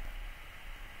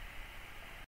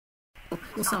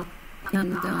 Also,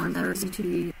 down there is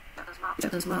to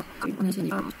check as well.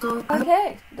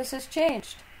 Okay, this has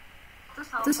changed.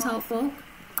 This is helpful.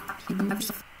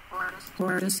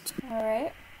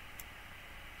 Alright.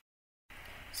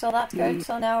 So that's good.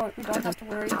 So now we don't have to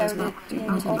worry about it being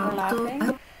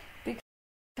overlapping,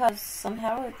 because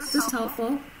somehow it's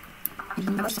helpful.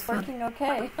 working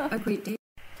okay. Agreed.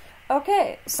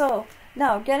 Okay, so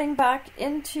now getting back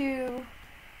into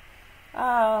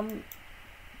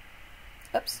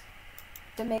oops,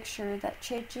 to make sure that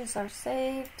changes are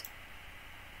saved.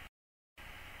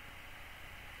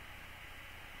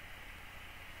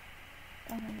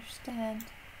 Don't understand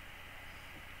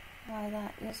why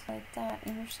that is like that,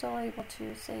 and you're still able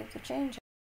to save the changes.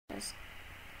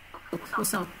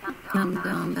 Also,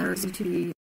 down there is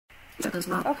to check as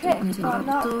well. Okay, well, I'm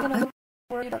not going to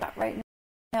worry about that right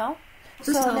now.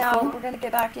 So now we're going to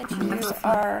get back into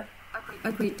our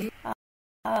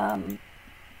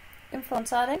influence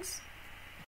settings.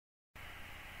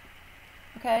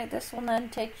 Okay, this will then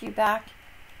take you back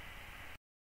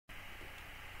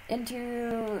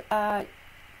into, I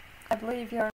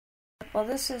believe well,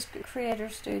 this is Creator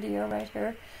Studio right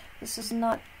here. This is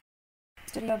not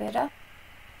Studio Beta.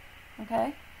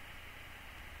 Okay.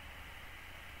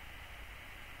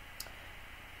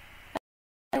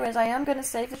 Anyways, I am going to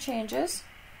save the changes.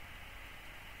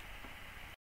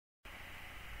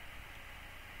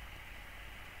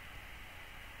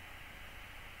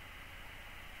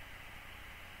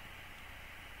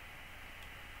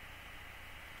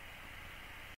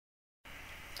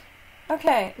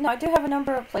 Okay, now I do have a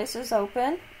number of places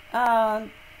open, but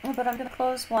I'm going to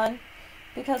close one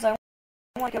because I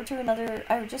want to go to another.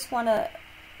 I just want to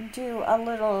do a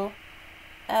little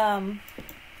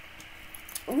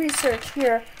research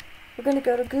here. We're going to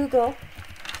go to Google.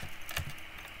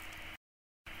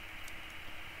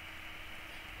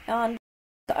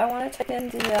 I want to type in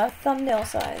the thumbnail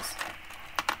size.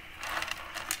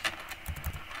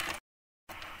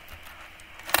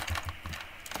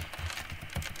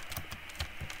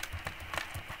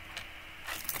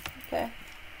 Okay,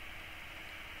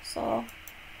 so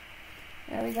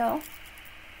there we go.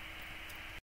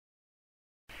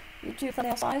 YouTube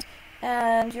thumbnail size,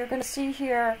 and you're going to see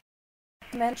here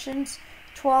dimensions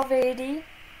 1280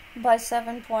 by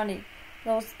 720.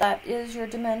 That is your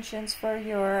dimensions for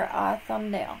your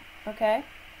thumbnail. Okay,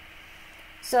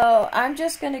 so I'm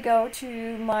just going to go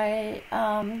to my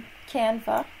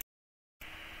Canva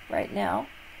right now.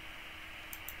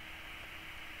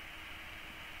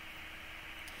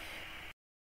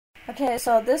 Okay,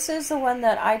 so this is the one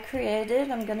that I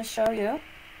created. I'm going to show you.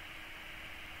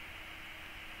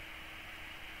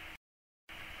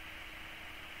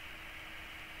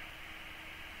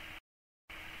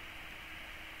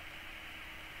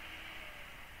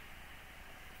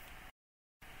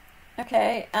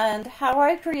 Okay, and how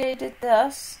I created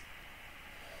this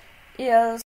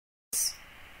is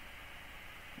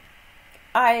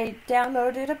I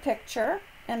downloaded a picture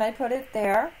and I put it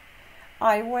there.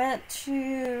 I went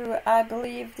to, I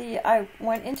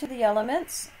went into the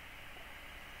elements,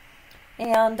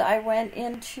 and I went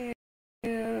into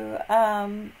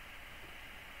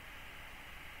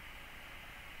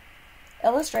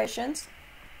illustrations,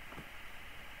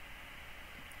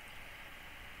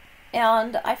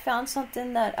 and I found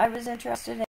something that I was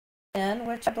interested in,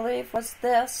 which I believe was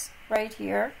this right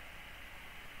here.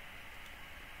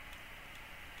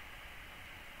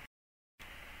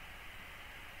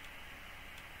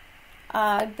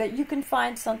 But you can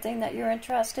find something that you're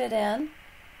interested in.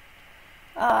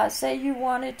 Say you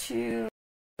wanted to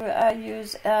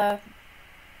use a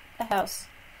house.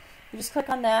 You just click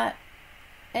on that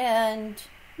and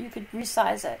you could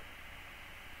resize it.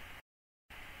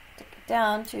 Take it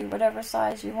down to whatever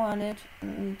size you wanted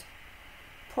and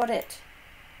put it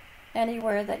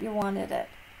anywhere that you wanted it.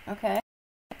 Okay?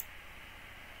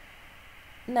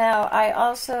 Now I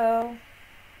also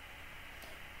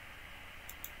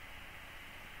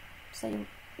say you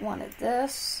wanted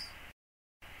this,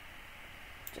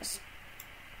 just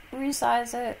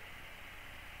resize it,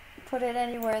 put it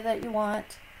anywhere that you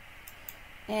want,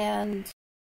 and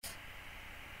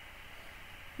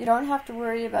you don't have to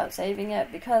worry about saving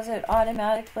it because it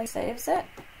automatically saves it.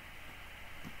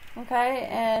 Okay,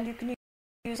 and you can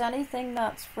use anything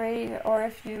that's free, or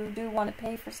if you do want to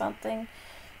pay for something,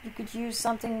 you could use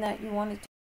something that you wanted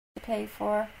to pay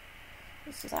for.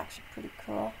 This is actually pretty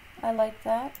cool. I like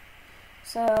that.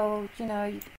 So, you know,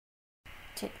 you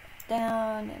take it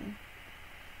down and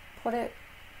put it,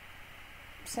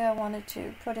 say I wanted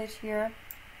to put it here,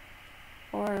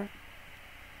 or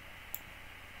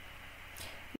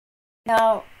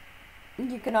now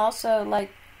you can also,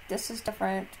 like, this is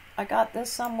different. I got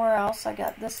this somewhere else, I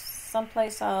got this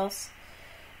someplace else,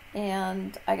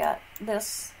 and I got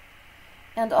this,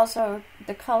 and also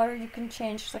the color, you can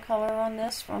change the color on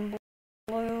this from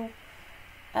blue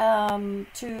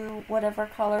to whatever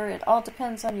color. It all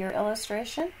depends on your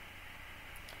illustration.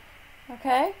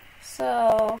 Okay,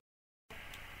 so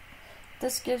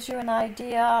this gives you an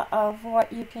idea of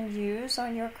what you can use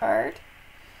on your card.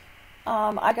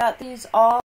 I got these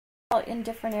all in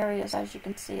different areas, as you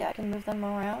can see. I can move them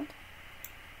around.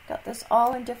 Got this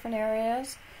all in different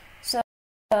areas. So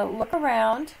look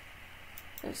around.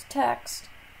 There's text.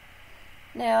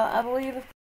 Now I believe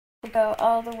if we go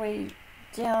all the way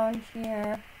down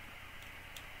here,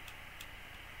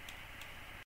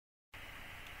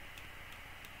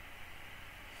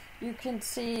 you can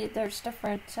see there's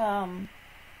different, so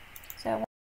I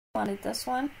wanted this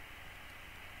one.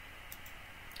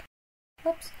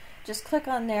 Oops. Just click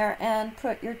on there and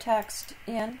put your text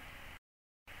in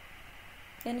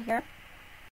here,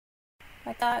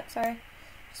 like that, sorry.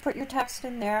 Just put your text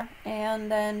in there, and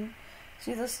then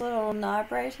see this little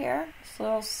knob right here, this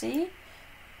little C?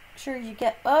 Make sure you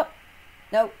get up.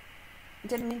 Nope,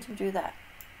 didn't mean to do that.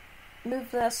 Move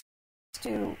this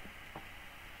to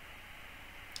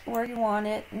where you want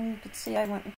it, and you can see I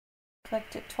went and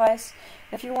clicked it twice.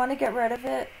 If you want to get rid of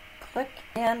it, click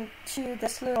into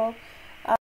this little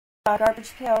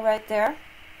garbage pail right there.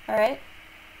 Alright.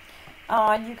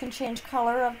 You can change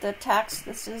color of the text.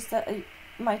 This is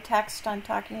my text I'm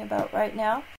talking about right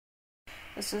now.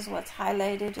 This is what's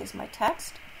highlighted is my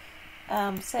text.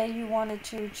 Say you wanted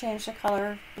to change the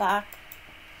color black.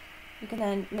 You can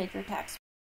then make your text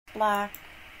black.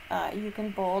 You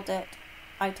can bold it,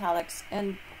 italics,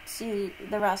 and see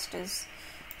the rest is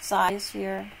size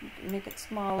here. You can make it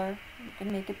smaller, you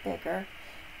can make it bigger,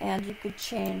 and you could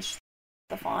change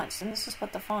the fonts. And this is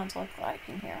what the fonts look like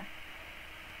in here.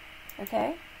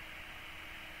 Okay,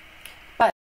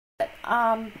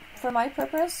 for my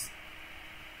purpose,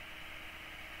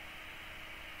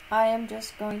 I am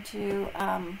just going to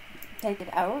take it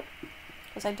out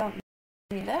because I don't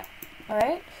need it.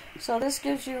 Alright, so this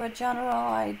gives you a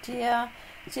general idea.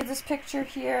 See this picture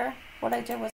here? What I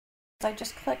did was I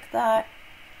just clicked that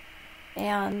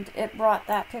and it brought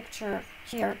that picture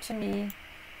here to me,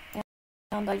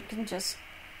 and I can just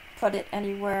put it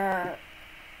anywhere,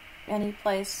 any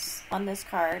place on this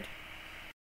card.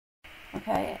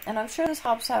 Okay, and I'm sure this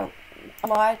helps out a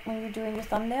lot when you're doing your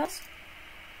thumbnails.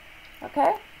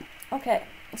 Okay? Okay,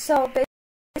 so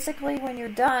basically when you're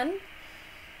done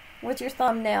with your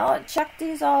thumbnail, check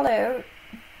these all out.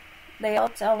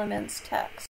 Layouts, elements,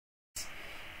 text,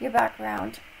 your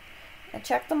background. And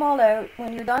check them all out.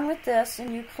 When you're done with this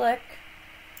and you click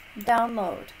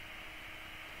download,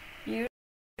 use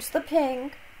the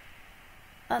ping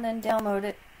and then download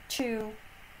it to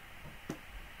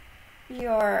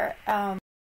your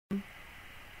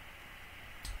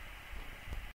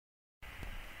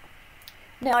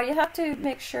now you have to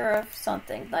make sure of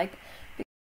something, like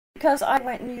because I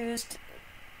went and used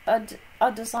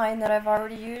a design that I've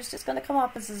already used, it's going to come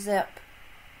up as a zip.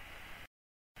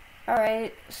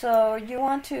 Alright, so you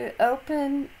want to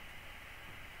open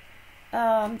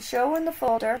show in the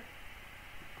folder,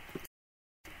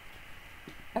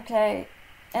 okay,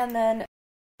 and then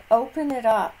open it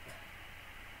up,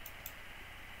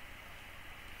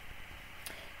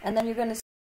 and then you're going to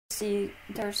see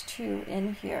there's two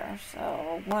in here,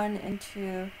 so 1 and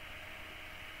 2.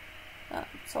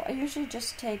 So I usually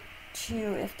just take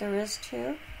 2 if there is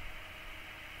 2,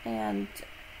 and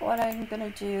what I'm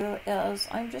going to do is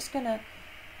I'm just going to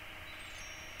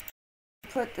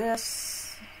put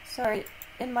this,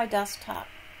 in my desktop.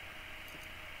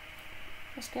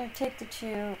 Just going to take the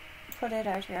 2, put it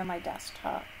out here on my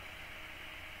desktop.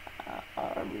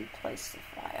 I'll replace the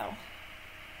file.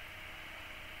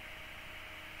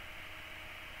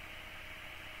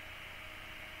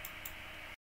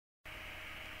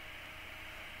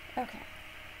 Okay.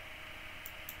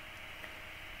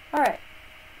 Alright.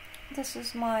 This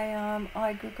is my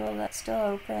iGoogle that's still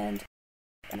opened,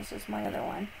 and this is my other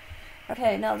one.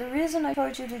 Okay, now the reason I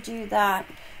told you to do that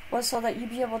was so that you'd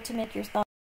be able to make your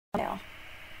thumbnail.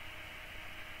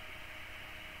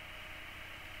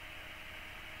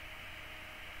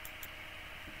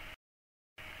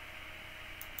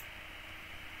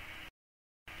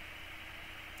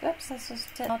 Oops, this is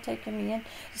not taking me in.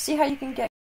 See how you can get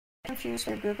confused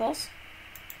with Googles?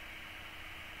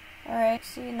 Alright,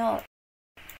 so you know,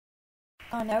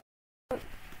 no,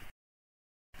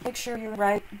 make sure you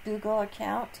write Google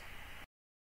account.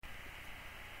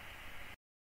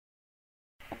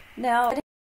 Now,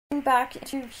 getting back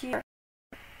into here,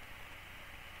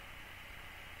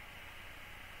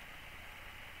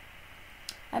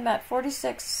 I'm at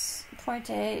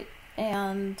 46.8,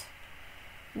 and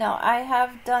now I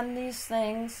have done these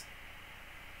things,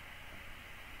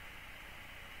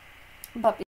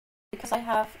 but because I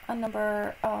have a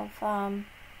number of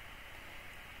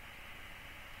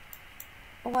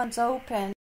ones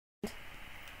open,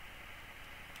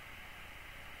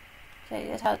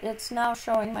 okay, it's now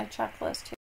showing my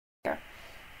checklist here.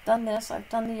 Done this, I've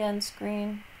done the end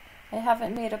screen. I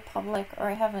haven't made it public, or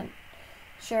I haven't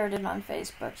shared it on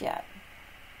Facebook yet.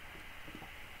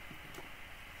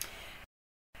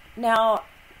 Now,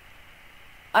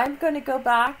 I'm going to go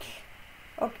back.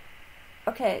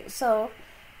 Okay, so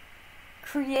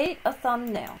create a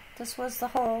thumbnail. This was the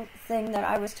whole thing that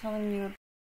I was telling you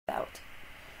about.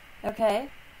 Okay?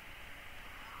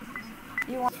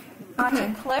 You want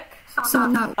to click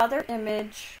on other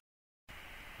image.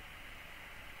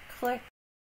 Click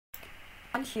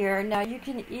on here. Now you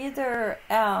can either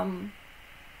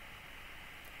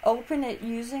open it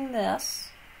using this,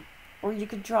 or you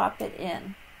could drop it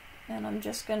in. And I'm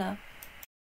just going to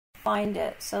find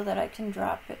it so that I can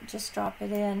just drop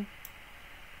it in.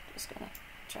 Just going to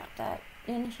drop that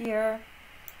in here,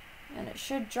 and it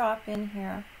should drop in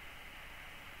here.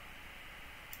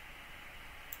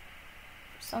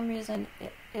 For some reason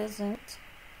it isn't.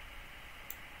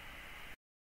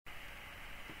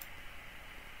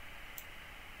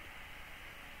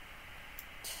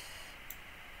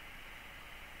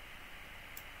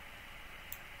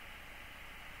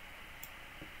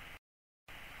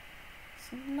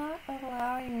 It's not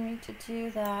allowing me to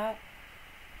do that.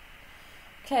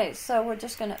 Okay, so we're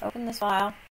just going to open this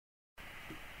file.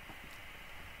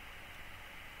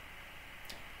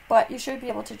 But you should be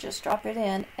able to just drop it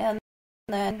in, and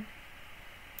then,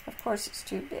 of course, it's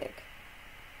too big.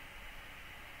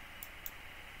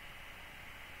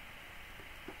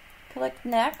 Click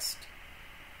Next.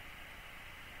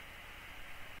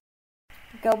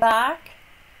 go back,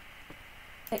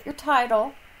 hit your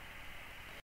title.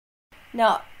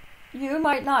 Now, you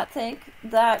might not think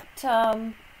that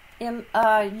YouTube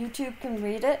can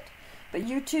read it, but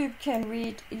YouTube can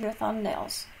read your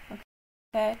thumbnails.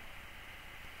 Okay?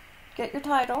 Get your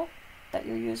title that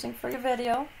you're using for your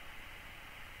video,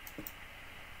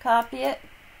 copy it,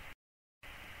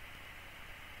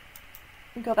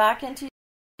 go back into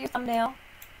your thumbnail,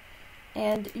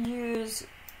 and use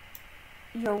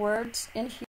your words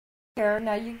in here.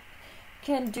 Now you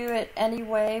can do it any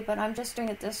way, but I'm just doing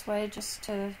it this way just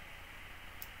to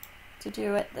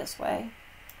do it this way.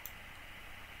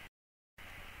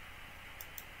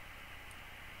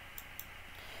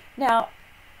 Now,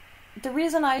 the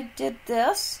reason I did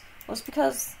this was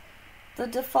because the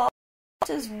default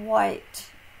is white.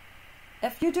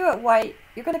 If you do it white,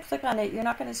 you're going to click on it, you're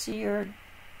not going to see your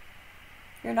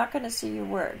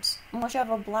words unless you have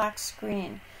a black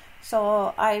screen.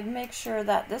 So I make sure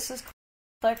that this is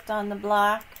clicked on the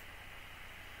black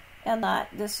and that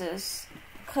this is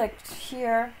clicked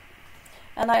here.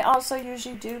 And I also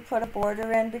usually do put a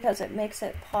border in because it makes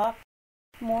it pop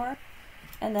more,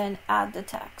 and then add the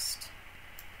text.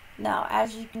 Now,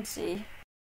 as you can see,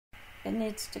 it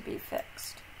needs to be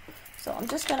fixed. So I'm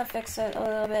just going to fix it a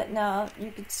little bit. Now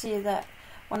you can see that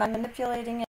when I'm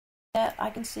manipulating it, I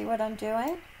can see what I'm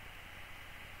doing.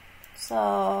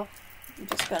 So I'm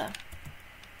just going to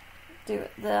do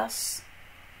this.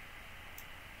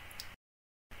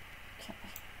 Okay.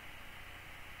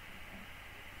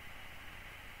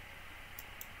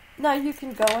 Now you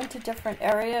can go into different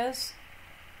areas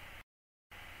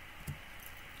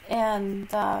and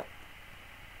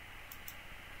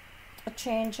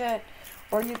change it,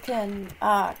 or you can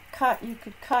cut. You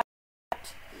could cut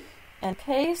and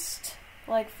paste,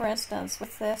 like for instance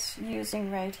with this using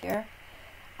right here.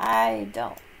 I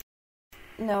don't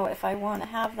know if I want to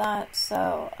have that,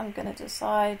 so I'm going to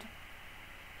decide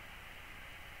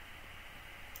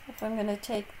if I'm going to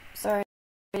take,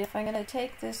 if I'm going to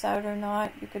take this out or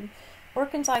not. You could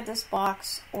work inside this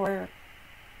box, or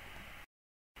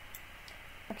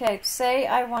okay, say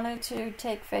I wanted to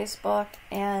take Facebook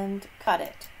and cut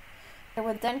it. It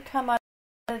would then come out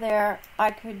of there.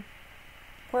 I could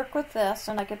work with this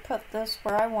and I could put this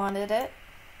where I wanted it,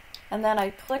 and then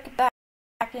I click back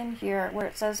in here where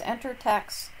it says enter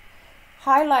text,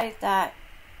 highlight that,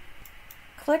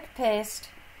 click paste.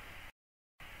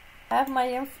 I have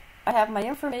my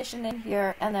information in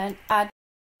here, and then add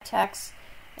text,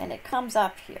 and it comes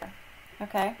up here.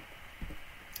 Okay,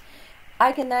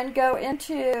 I can then go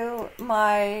into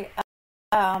my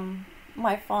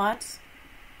my fonts,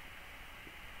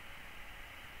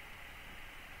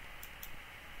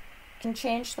 can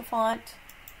change the font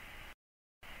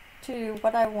to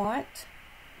what I want,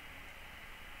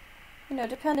 you know,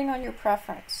 depending on your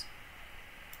preference.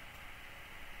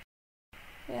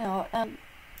 You know,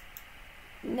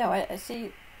 no, I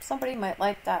see somebody might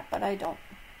like that, but I don't.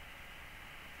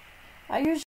 I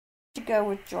usually go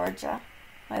with Georgia.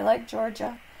 I like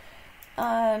Georgia.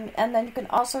 And then you can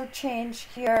also change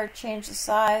here, change the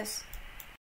size.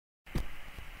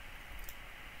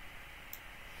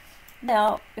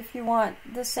 Now, if you want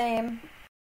the same,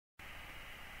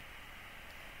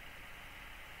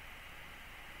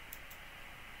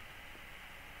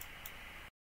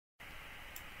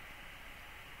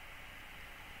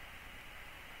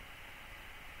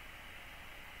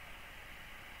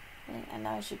 and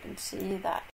as you can see,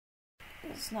 that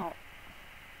is not,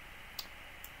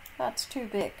 that's too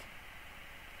big.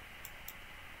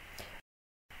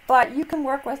 But you can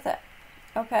work with it,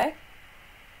 okay?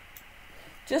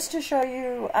 Just to show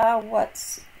you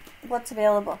what's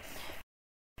available.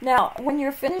 Now, when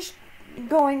you're finished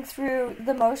going through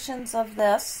the motions of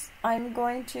this, I'm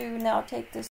going to now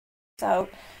take this out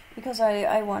because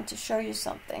I want to show you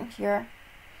something here.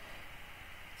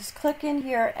 Just click in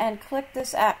here and click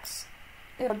this X.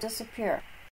 It'll disappear.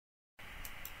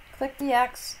 Click the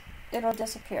X, it'll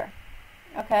disappear.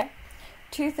 Okay?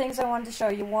 Two things I wanted to show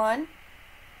you. One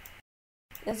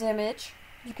is image.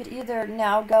 You could either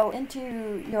now go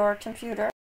into your computer,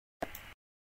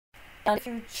 and if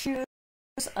you choose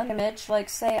an image, like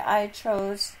say I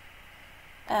chose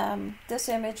this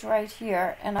image right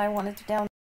here and I wanted to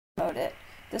download it,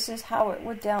 this is how it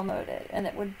would download it, and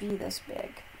it would be this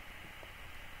big.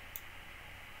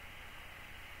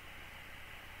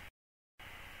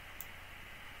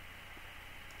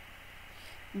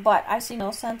 But I see no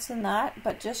sense in that,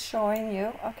 but just showing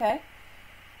you, okay?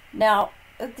 Now,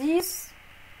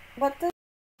 what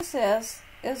this is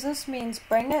this means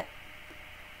bring it,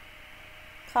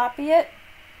 copy it,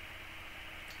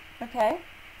 okay?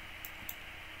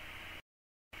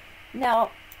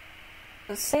 Now,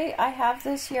 say I have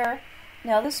this here.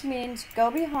 Now this means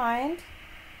go behind.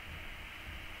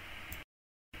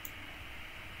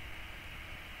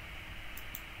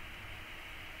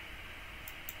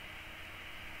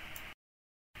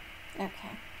 Okay.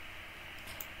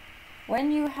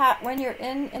 When you're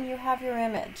in and you have your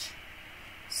image,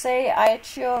 say I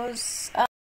chose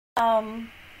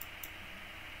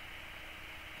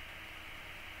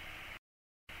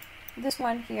this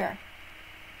one here.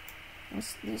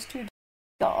 These two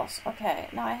dolls. Okay,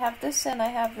 now I have this and I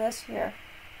have this here.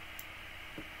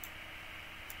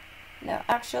 Now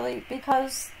actually,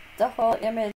 because the whole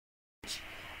image,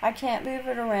 I can't move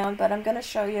it around, but I'm going to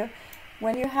show you.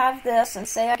 When you have this, and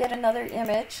say I get another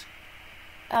image,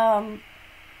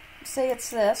 say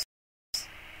it's this,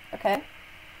 okay?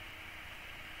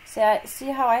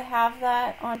 See how I have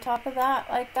that on top of that,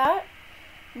 like that?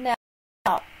 Now,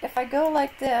 if I go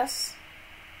like this,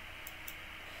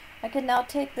 I can now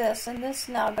take this, and this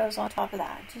now goes on top of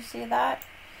that. Do you see that?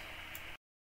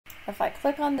 If I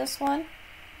click on this one,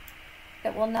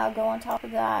 it will now go on top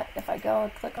of that. If I go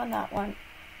and click on that one,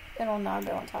 it will now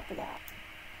go on top of that.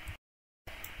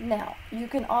 Now, you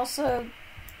can also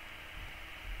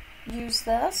use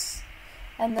this,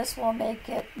 and this will make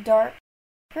it darker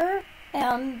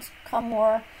and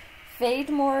fade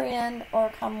more in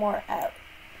or come more out.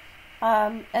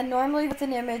 And normally with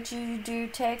an image, you do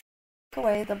take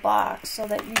away the box so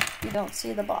that you don't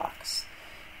see the box.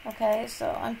 Okay,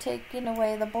 so I'm taking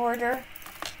away the border.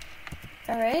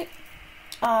 All right.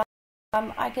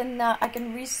 I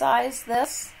can resize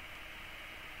this.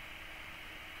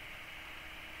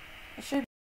 I should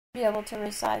be able to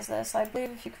resize this. I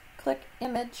believe if you click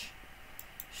image,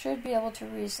 should be able to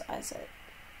resize it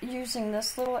using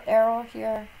this little arrow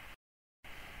here.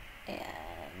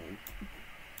 And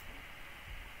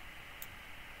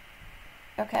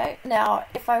okay, now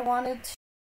if I wanted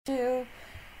to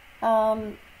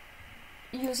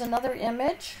use another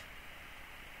image,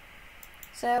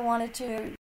 say I wanted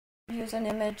to use an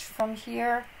image from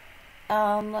here,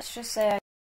 let's just say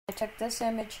I took this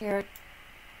image here, it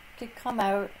could come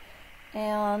out,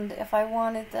 and if I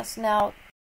wanted this now,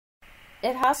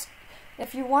 if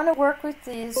you want to work with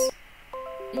these,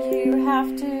 you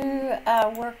have to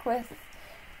work with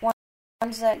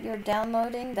ones that you're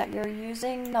downloading, that you're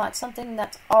using, not something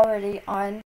that's already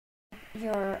on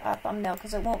your thumbnail,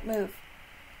 because it won't move.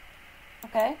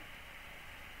 Okay?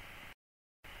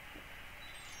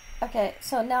 Okay,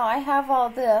 so now I have all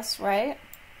this, right?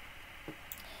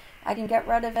 I can get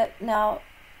rid of it. Now,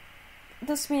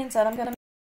 this means that I'm going to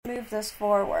move this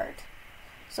forward.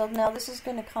 So now this is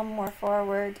going to come more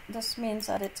forward. This means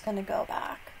that it's going to go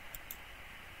back.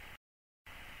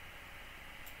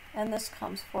 And this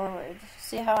comes forward.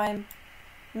 See how I'm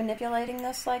manipulating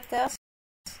this like this?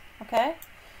 Okay?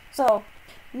 So,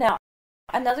 now,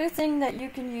 another thing that you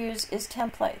can use is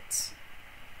templates.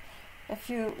 If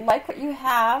you like what you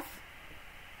have,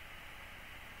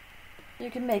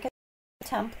 you can make a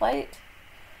template.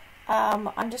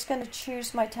 I'm just going to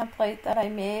choose my template that I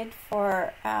made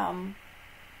for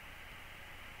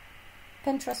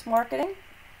Pinterest marketing,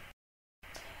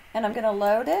 and I'm going to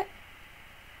load it.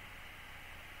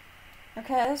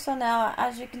 Okay, so now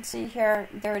as you can see here,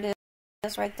 there it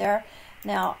is right there.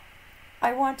 Now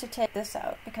I want to take this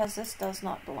out because this does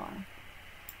not belong.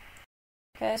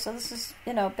 Okay, so this is,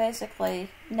 basically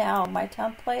now my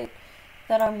template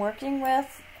that I'm working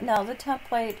with. Now the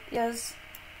template is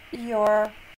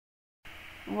your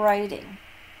writing.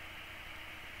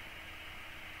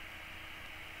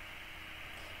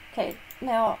 Okay,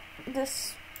 now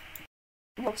this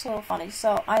looks a little funny,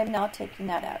 so I'm now taking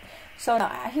that out. So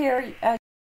now here, as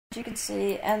you can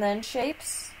see, and then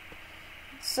shapes,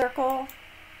 circle,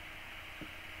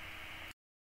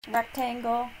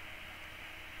 rectangle,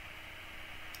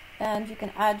 and you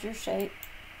can add your shape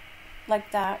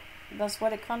like that. That's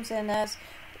what it comes in as.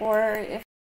 Or if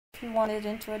you want it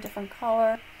into a different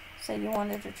color, say you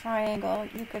wanted a triangle,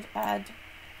 you could add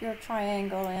your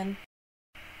triangle in.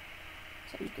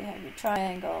 So you can have your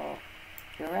triangle,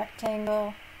 your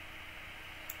rectangle.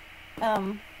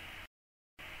 Going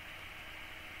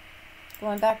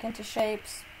back into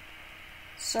shapes,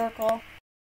 circle.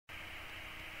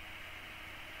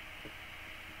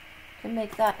 You can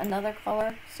make that another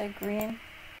color, say green.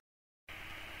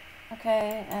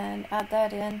 Okay, and add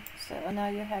that in. So now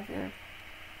you have your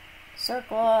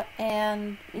circle,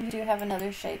 and you do have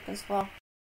another shape as well,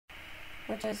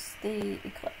 which is the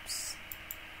eclipse.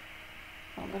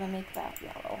 I'm going to make that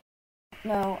yellow.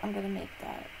 No, I'm going to make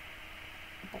that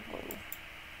blue.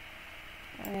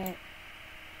 Alright.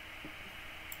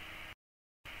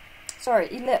 Sorry,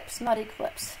 ellipse, not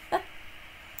eclipse.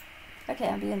 Okay,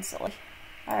 I'm being silly.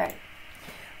 Alright.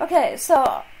 Okay,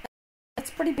 so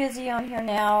it's pretty busy on here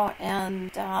now,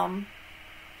 and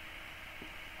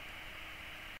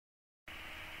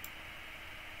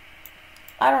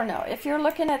I don't know. If you're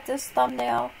looking at this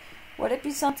thumbnail, would it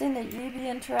be something that you'd be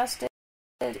interested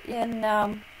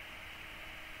in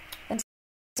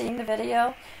seeing the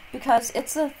video? Because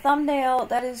it's a thumbnail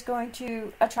that is going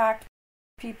to attract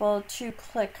people to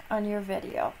click on your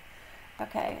video.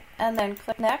 Okay, and then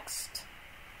click next,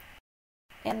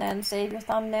 and then save your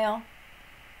thumbnail.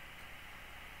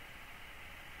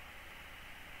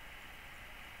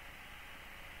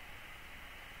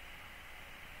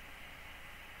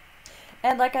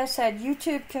 And like I said,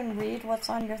 YouTube can read what's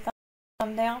on your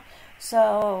thumbnail,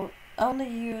 so only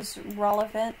use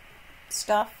relevant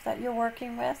stuff that you're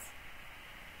working with.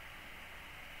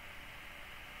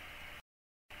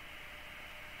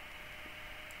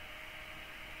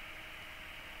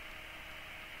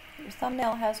 Your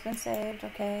thumbnail has been saved,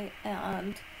 okay,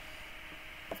 and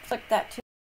I've clicked that too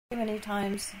many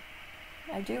times.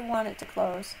 I do want it to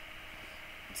close.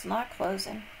 It's not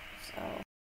closing, so I'm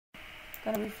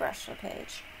going to refresh the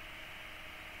page.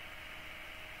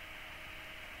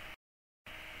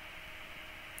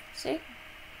 See?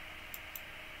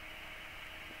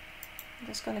 I'm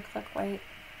just going to click wait.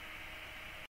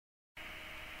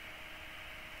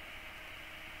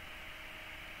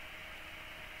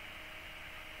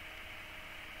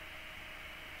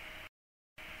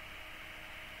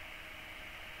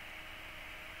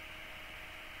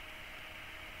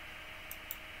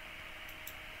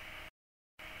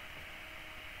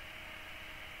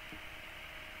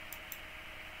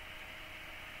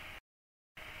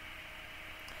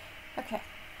 Okay,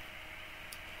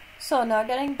 so now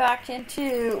getting back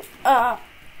into,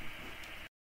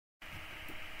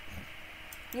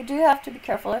 you do have to be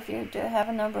careful if you do have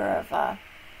a number of,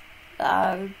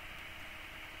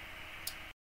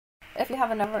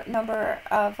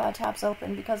 tabs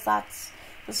open, because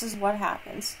this is what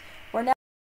happens. We're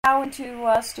now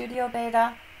into Studio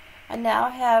Beta. I now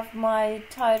have my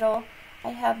title, I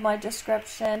have my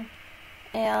description,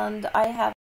 and I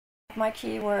have my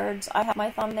keywords, I have my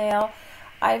thumbnail,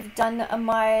 I've done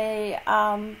my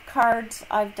cards,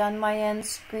 I've done my end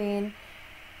screen,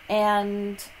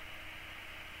 and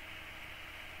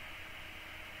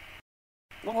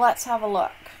let's have a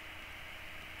look.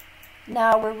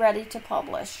 Now we're ready to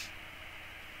publish.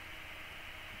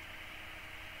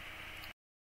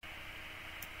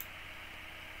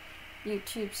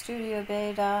 YouTube Studio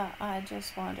Beta, I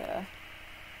just want to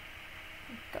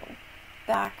go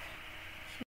back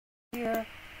here.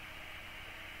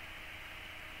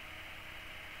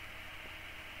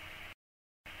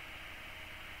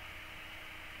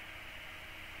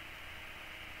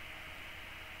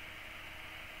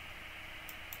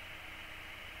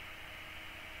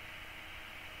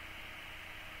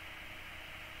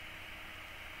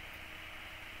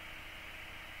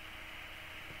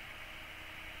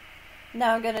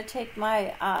 Now I'm going to take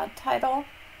my title,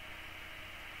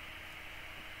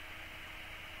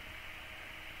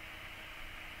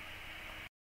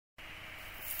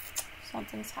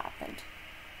 something's happened.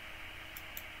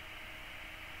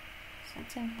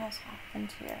 Something has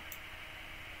happened here.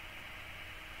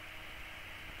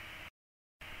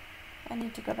 I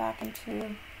need to go back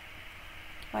into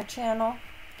my channel.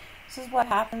 This is what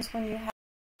happens when you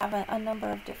have a number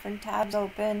of different tabs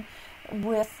open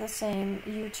with the same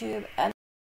YouTube, and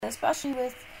especially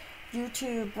with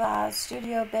YouTube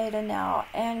Studio Beta now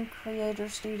and Creator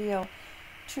Studio,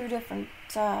 two different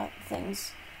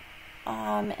things.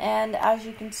 And as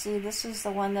you can see, this is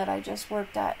the one that I just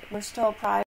worked at. We're still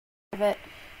private,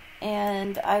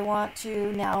 and I want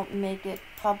to now make it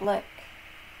public,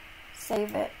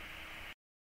 save it.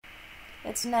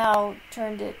 It's now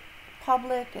turned it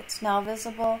public, it's now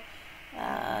visible,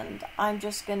 and I'm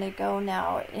just going to go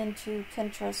now into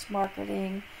Pinterest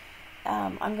marketing.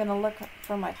 I'm going to look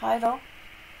for my title.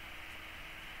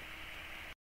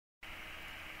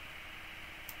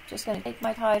 Just going to take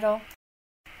my title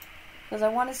because I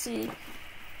want to see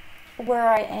where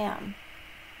I am.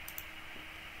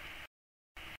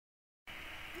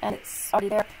 And it's already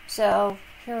there. So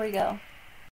here we go.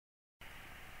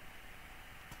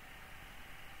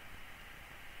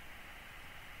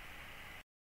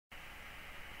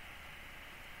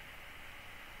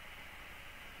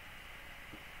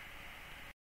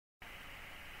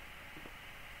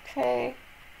 Okay,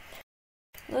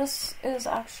 this is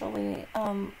actually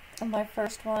my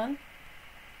first one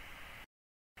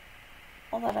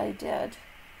that I did.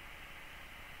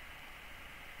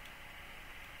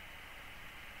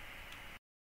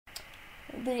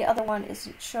 The other one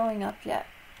isn't showing up yet.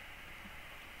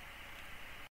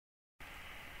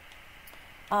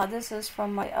 This is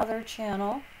from my other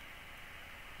channel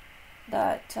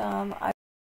that I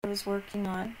was working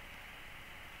on.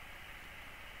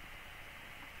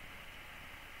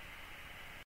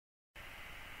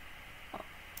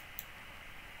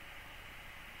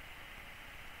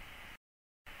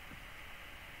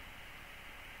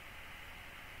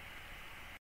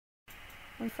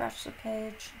 Refresh the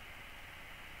page.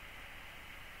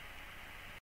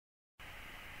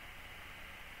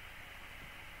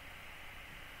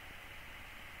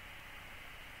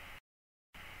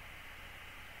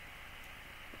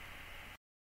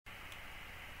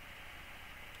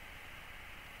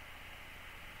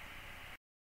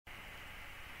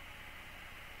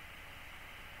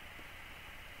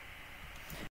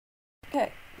 Okay,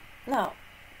 now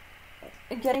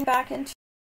getting back into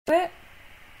it.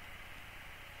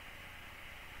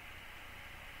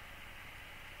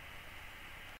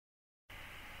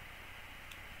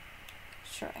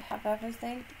 Sure, I have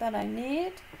everything that I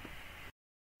need.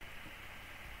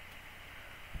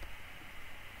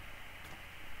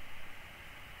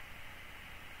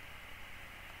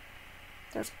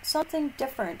 There's something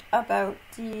different about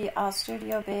the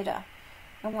Studio Beta,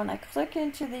 and when I click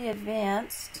into the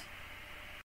advanced,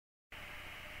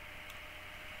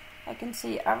 I can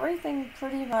see everything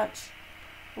pretty much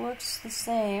looks the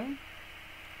same.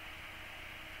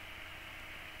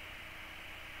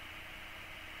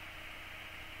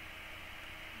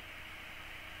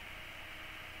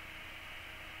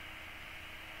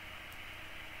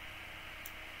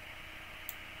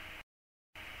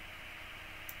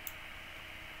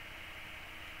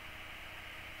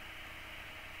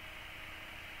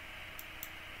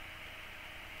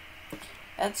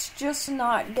 It's just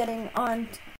not getting on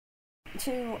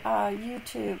to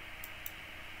YouTube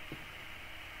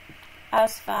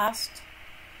as fast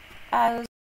as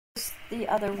the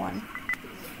other one.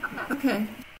 Okay,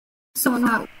 so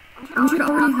now we should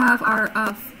already have our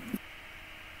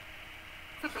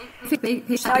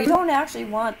page. I don't actually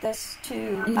want this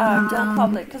to go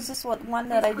public because this is one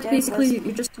that I did basically was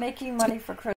you're just making money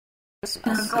for Christmas.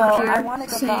 So I want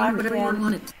to go back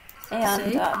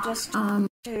and just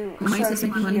to show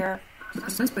you here.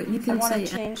 But you can I want say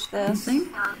to change this,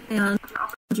 anything, and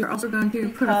you're also going to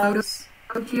put a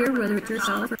photo here, whether it's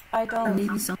yourself I or don't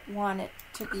maybe some want it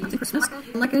to be Christmas.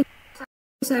 Like I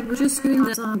said, we're just doing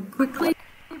this quickly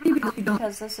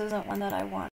because this isn't one that I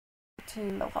want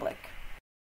to go public.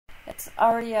 It's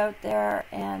already out there,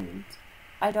 and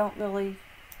I don't really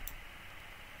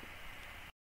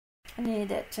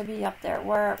need it to be up there.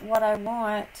 Where what I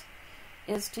want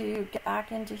is to get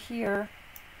back into here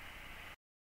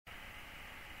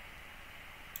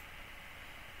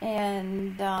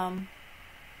and go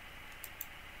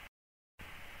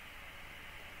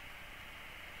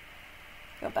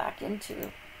back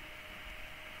into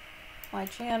my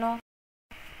channel.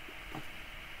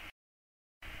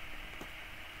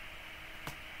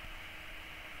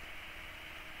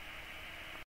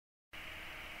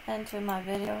 Into my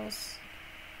videos.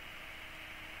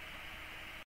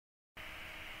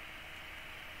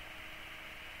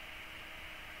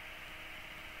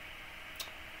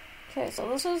 Okay, so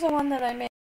this is the one that I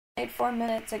made 4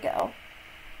 minutes ago,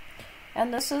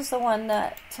 and this is the one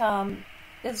that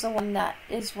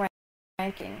is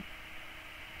ranking.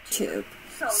 YouTube.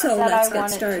 So let's get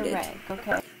started.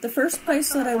 Okay. The first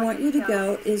place that I want you to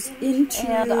go is into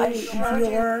your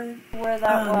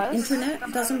internet.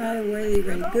 It doesn't matter whether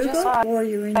you're in Google or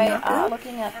you're in Yahoo.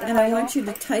 And I want you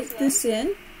to type this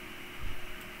in.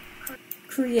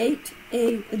 Create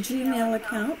a Gmail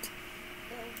account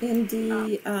in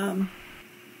the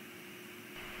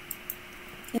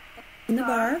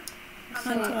bar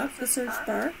on top, the search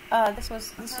bar. This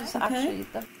is actually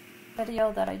the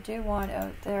video that I do want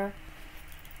out there,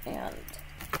 and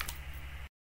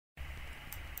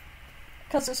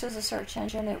because this is a search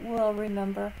engine, it will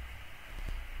remember.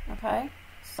 Okay,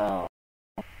 so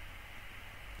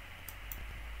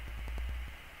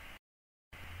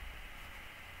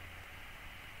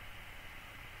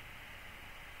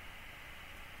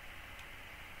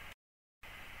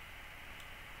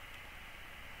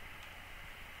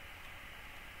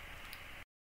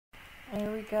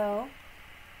there we go.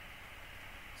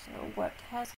 So what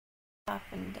has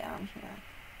happened down here?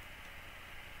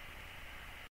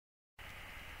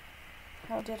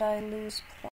 How did I lose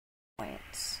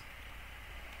points?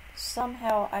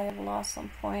 Somehow I have lost some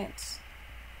points.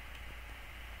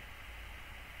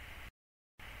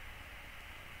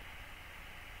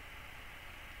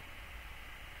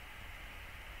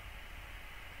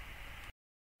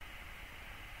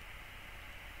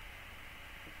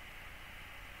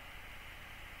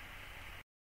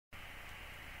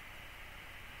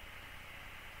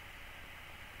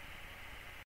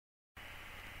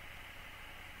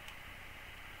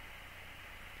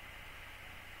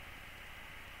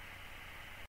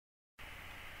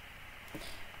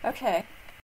 Okay.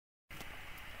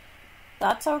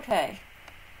 That's okay.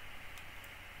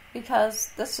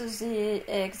 Because this is the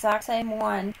exact same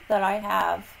one that I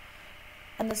have.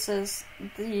 And this is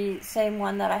the same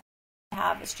one that I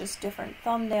have. It's just different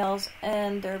thumbnails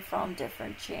and they're from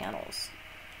different channels.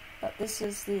 But this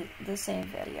is the same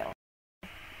video.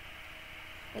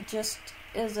 It just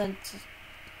isn't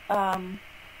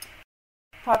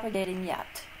propagating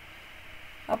yet.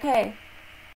 Okay.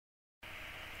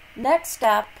 Next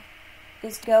step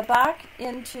is to go back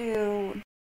into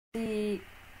the,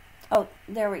 oh,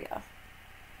 there we go.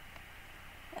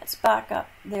 It's back up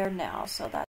there now, so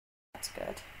that's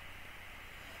good.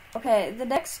 Okay, the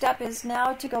next step is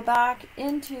now to go back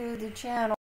into the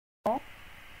channel.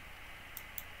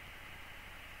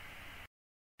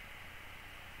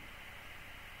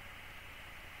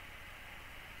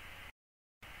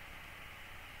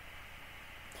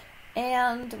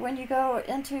 And when you go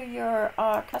into your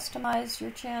customize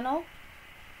your channel,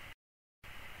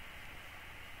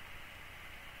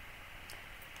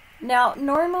 now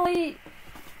normally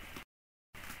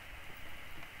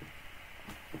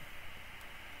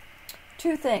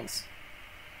two things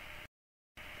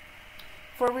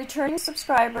for returning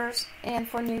subscribers and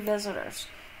for new visitors.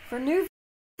 For new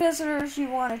visitors, you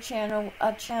want a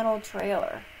channel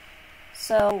trailer.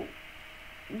 So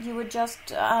you would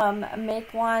just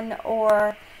make one,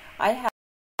 or I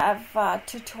have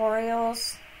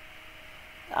tutorials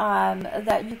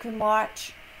that you can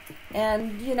watch,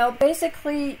 and you know,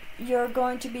 basically you're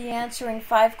going to be answering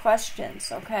 5 questions,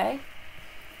 okay?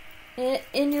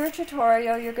 In your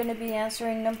tutorial, you're going to be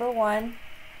answering number 1,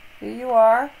 who you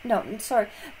are. No, sorry.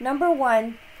 Number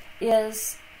 1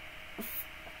 is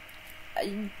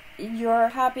you're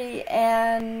happy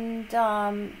and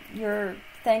you're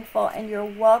thankful and you're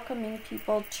welcoming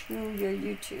people to your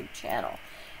YouTube channel.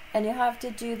 And you have to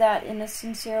do that in a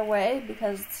sincere way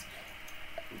because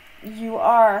you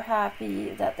are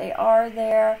happy that they are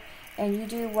there and you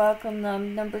do welcome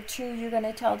them. Number 2, you're going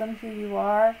to tell them who you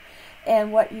are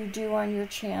and what you do on your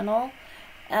channel.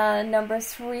 And number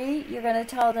 3, you're going to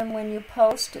tell them when you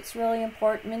post. It's really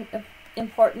important.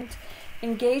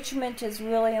 Engagement is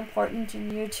really important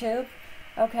in YouTube.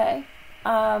 Okay.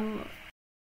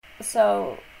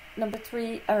 So number 4,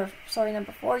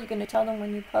 you're going to tell them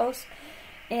when you post.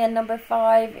 And number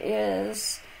 5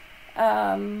 is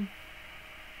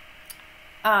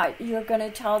you're going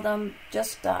to tell them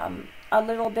just a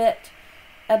little bit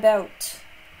about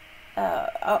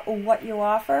what you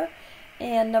offer.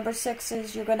 And number 6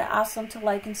 is you're going to ask them to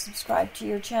like and subscribe to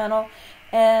your channel.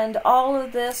 And all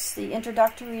of this, the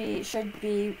introductory, should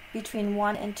be between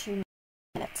 1 and 2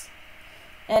 minutes.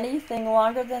 Anything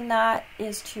longer than that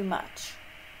is too much.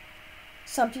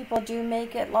 Some people do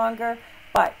make it longer,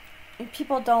 but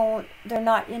people they're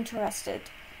not interested.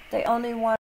 They only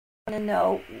want to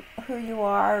know who you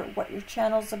are, what your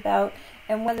channel's about,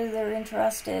 and whether they're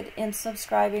interested in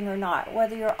subscribing or not,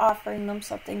 whether you're offering them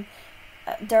something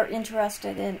they're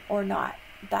interested in or not.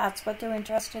 That's what they're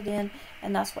interested in,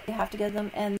 and that's what you have to give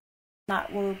them, and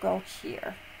that will go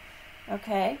here.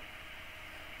 Okay?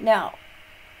 Now,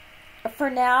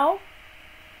 for now,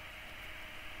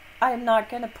 I'm not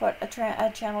going to put a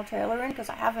channel trailer in because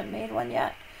I haven't made one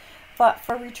yet. But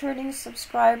for returning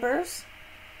subscribers,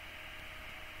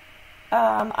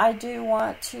 I do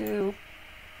want to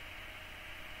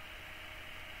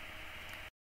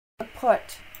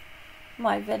put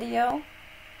my video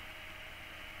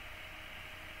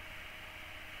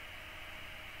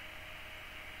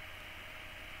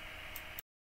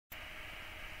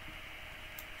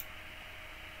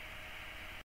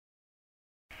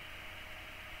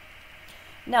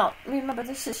now. Remember,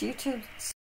 this is YouTube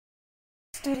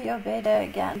Studio Beta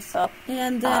again, so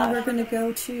and then we're going to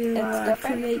go to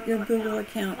create your Google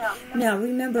account. Now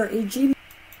remember, a Gmail.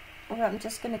 I'm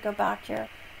just going to go back here.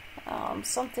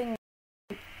 Something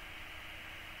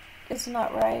is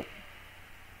not right.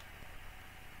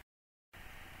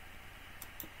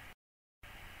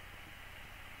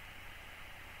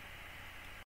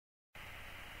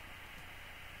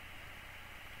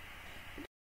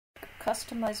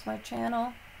 Customize my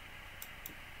channel.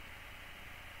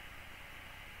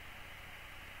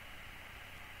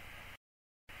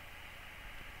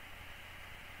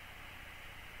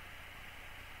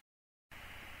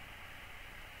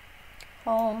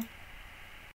 Home.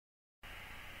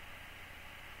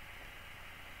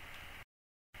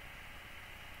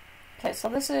 Okay, so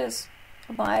this is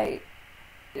my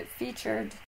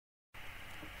featured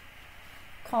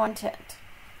content.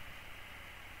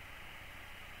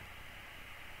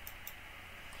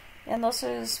 And this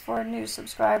is for new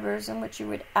subscribers, in which you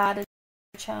would add a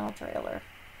channel trailer.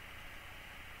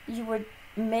 you would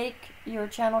make your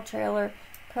channel trailer,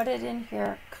 put it in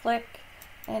here, click,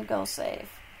 and go save.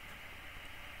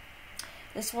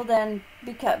 This will then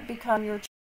become your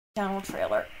channel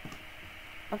trailer.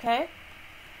 Okay?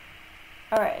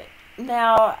 Alright,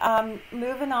 now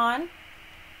moving on.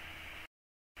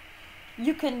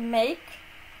 You can make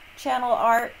channel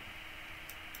art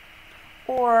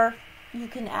or you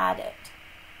can add it.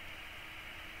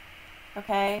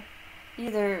 Okay?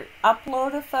 Either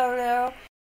upload a photo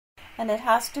and it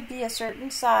has to be a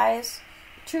certain size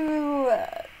to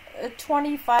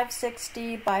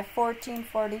 2560 by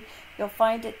 1440. You'll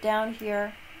find it down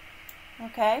here.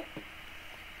 Okay?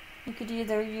 You could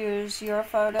either use your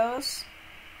photos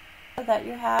that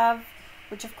you have,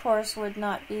 which of course would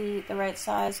not be the right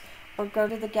size, or go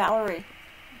to the gallery.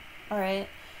 Alright?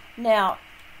 Now,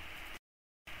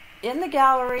 in the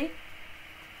gallery,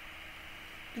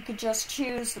 you could just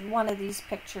choose one of these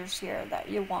pictures here that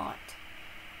you want.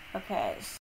 Okay,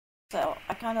 so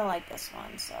I kind of like this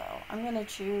one, so I'm going to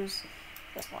choose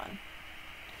this one.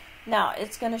 Now,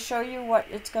 it's going to show you what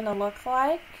it's going to look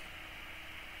like,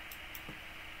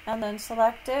 and then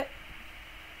select it,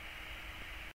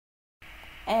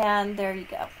 and there you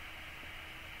go.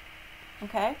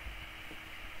 Okay?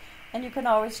 And you can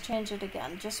always change it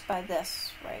again just by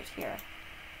this right here.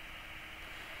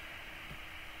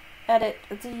 Edit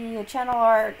the channel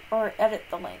art or edit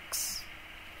the links.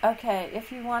 Okay,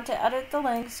 if you want to edit the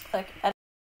links, click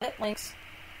Edit Links.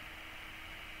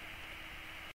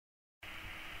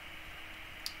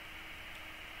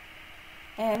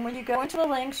 And when you go into the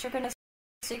links, you're going to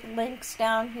see links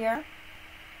down here.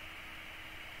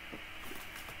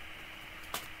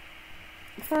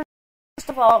 First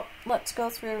of all, let's go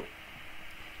through.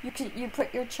 You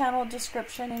put your channel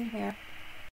description in here.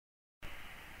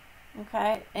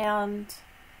 Okay, and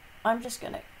I'm just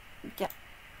going to get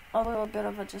a little bit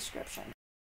of a description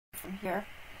from here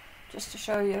just to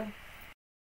show you.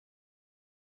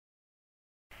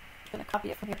 I'm going to copy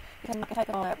it from here. You can type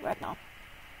it all out right now.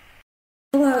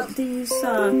 Fill out these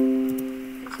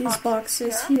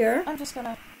boxes here. I'm just going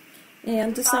to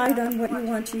and decide on what you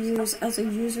want to use as a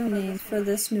username for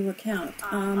this new account.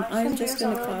 I'm just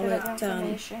going to call it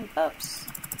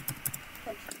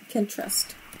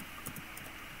Pinterest.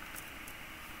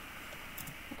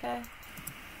 Okay.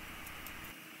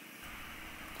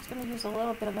 Just going to use a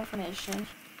little bit of information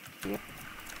here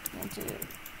into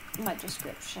my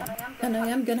description. And I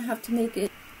am going to have to make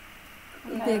it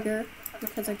bigger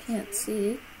because I can't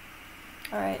see.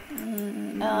 Alright.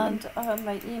 And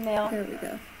my email. There we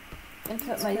go. And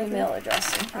put my email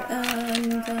address in here.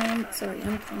 And, sorry,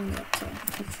 I'm calling it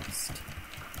Pinterest.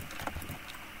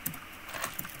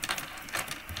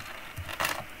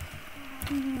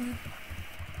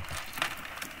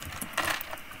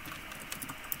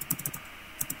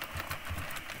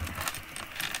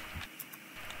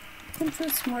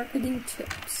 Pinterest marketing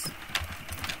tips.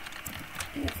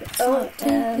 If it's not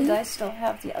taken, and I still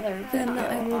have the other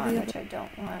video on, which I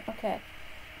don't want. Okay.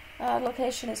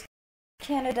 Location is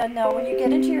Canada. Now, when you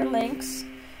get into your links,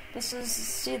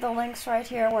 see the links right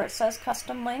here where it says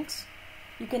custom links?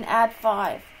 You can add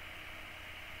 5.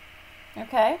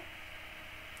 Okay?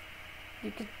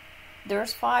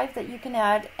 There's 5 that you can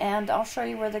add, and I'll show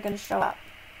you where they're going to show up.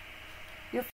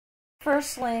 Your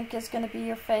first link is going to be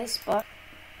your Facebook.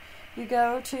 You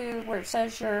go to where it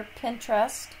says your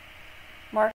Pinterest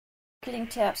marketing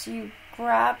tips. You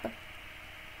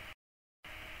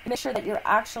make sure that you're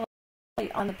actually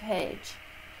on the page.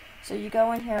 So you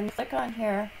go in here and click on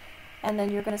here, and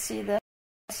then you're going to see this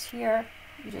here.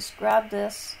 You just grab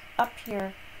this up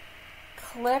here,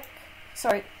 click,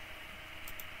 sorry,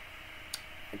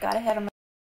 I got ahead of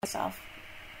myself.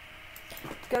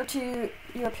 Go to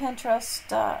your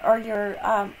Pinterest or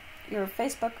your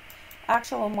Facebook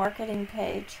actual marketing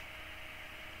page,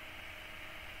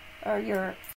 or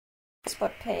your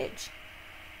Facebook page.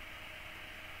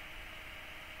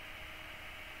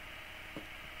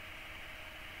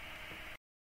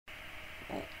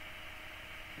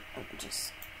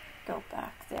 Just go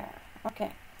back there.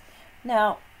 Okay.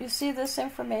 Now, you see this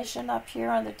information up here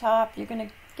on the top. You're going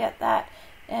to get that,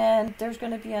 and there's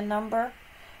going to be a number.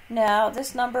 Now,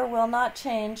 this number will not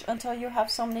change until you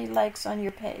have so many likes on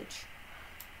your page.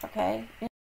 Okay? You're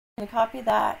going to copy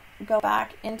that, go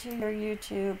back into your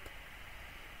YouTube,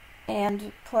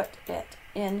 and put it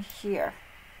in here.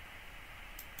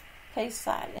 Paste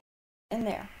that in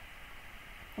there.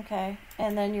 Okay?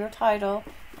 And then your title,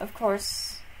 of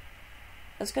course,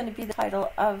 is going to be the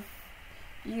title of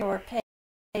your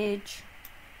page.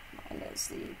 Mine is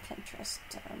the Pinterest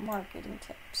marketing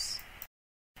tips.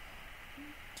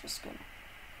 Just going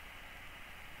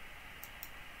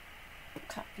to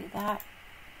Copy that.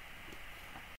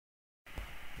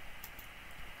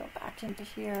 Go back into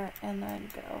here and then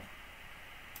go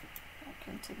back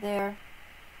into there.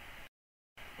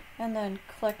 And then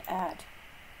click add.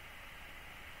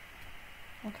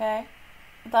 Okay,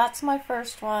 that's my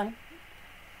first one.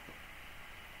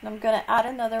 I'm going to add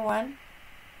another one.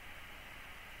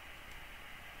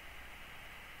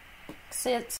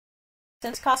 See, it's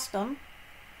custom.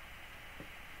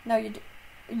 No,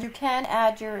 you can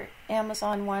add your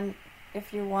Amazon one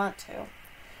if you want to,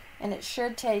 and it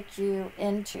should take you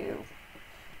into.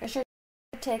 It should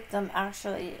take them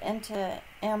actually into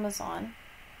Amazon,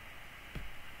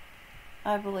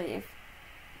 I believe.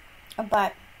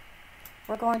 But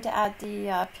we're going to add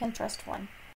the Pinterest one.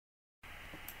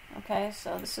 Okay,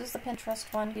 so this is the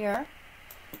Pinterest one here,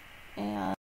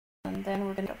 and then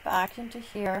we're going to go back into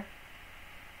here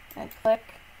and click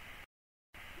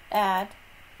add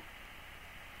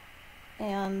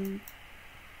and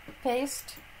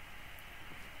paste,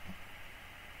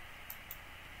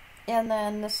 and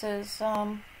then this is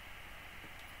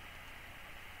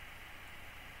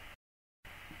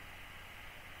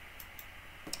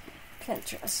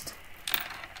Pinterest.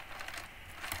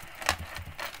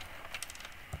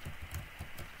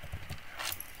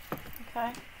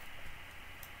 Okay.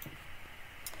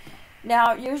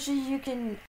 Now, usually you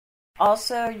can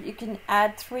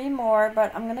add 3 more,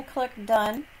 but I'm going to click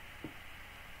done.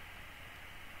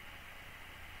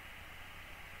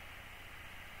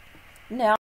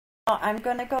 Now, I'm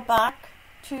going to go back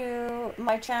to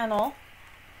my channel,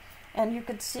 and you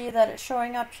can see that it's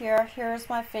showing up here. Here's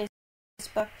my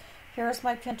Facebook, here's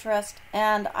my Pinterest,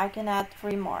 and I can add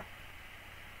 3 more.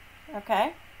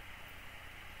 Okay?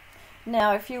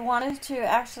 Now, if you wanted to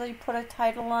actually put a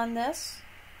title on this,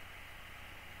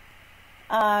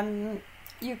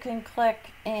 you can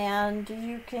click and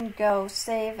you can go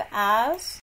save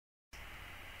as.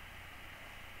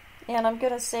 And I'm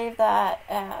going to save that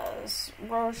as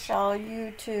Rochelle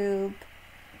YouTube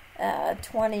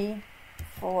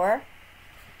 24.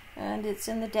 And it's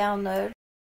in the downloads.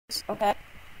 Okay.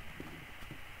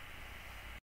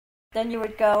 Then you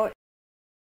would go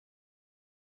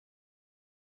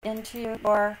into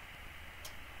your,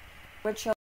 which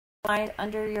you'll find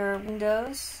under your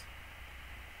Windows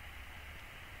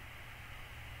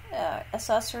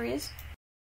accessories.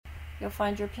 You'll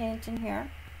find your paint in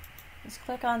here. Just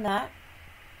click on that,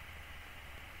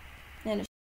 and it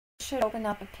should open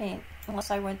up a paint, unless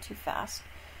I went too fast.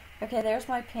 Okay, there's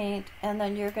my paint, and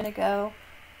then you're going to go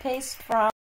paste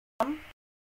from,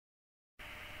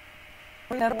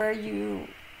 remember where you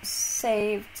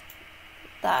saved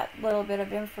that little bit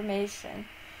of information.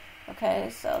 Okay,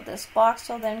 so this box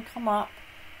will then come up,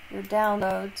 your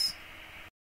downloads.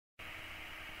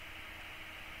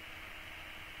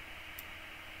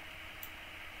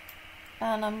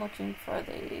 And I'm looking for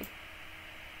the,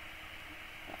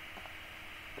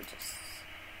 just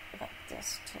like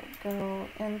this to go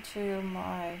into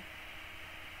my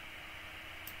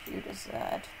Q to Z.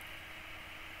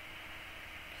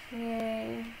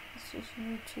 Okay, this is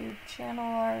YouTube channel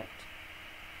art.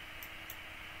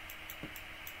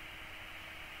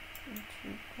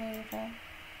 YouTube data.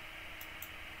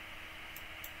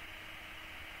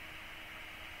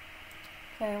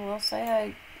 Okay, we'll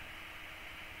say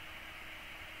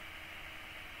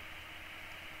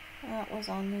that was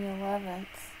on the 11th.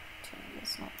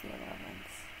 It's not the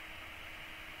 11th.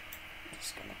 I'm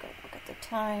just going to go look at the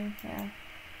time here.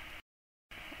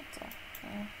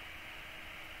 Okay.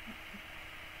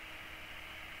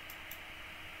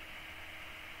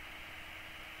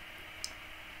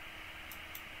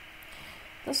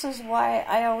 This is why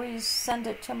I always send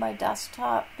it to my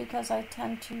desktop, because I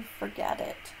tend to forget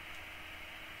it.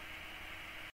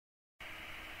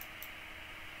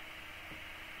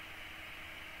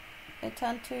 I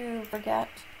tend to forget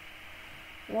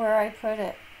where I put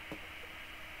it.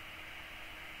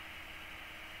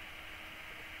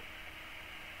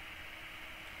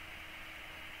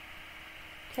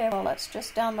 Okay, well, let's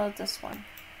just download this one.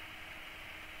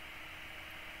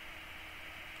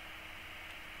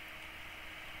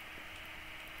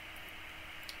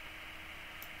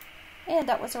 And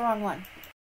that was the wrong one.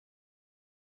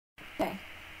 Okay.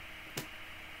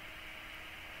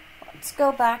 Let's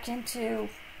go back into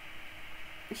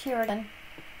here and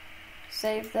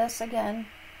save this again.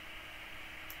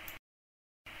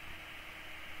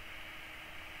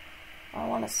 I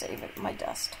want to save it on my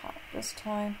desktop this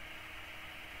time.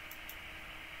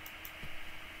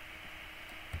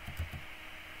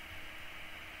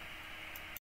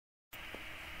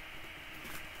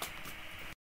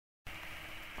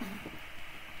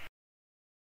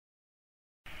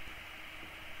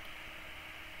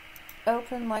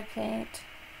 open my Paint.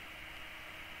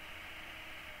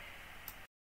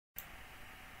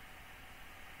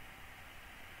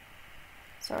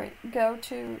 Sorry, go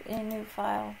to a new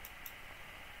file.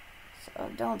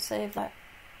 So don't save that.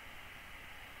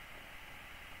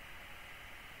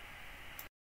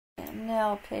 And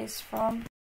now paste from.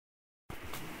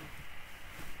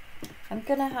 I'm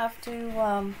gonna have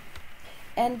to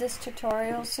end this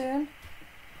tutorial soon,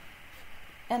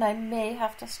 and I may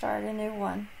have to start a new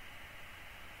one.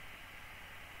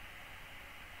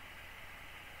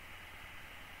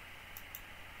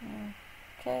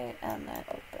 Okay, and then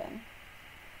open.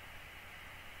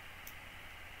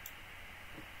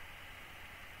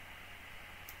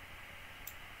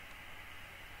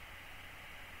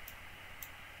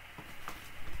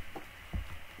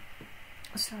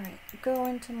 Sorry, go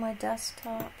into my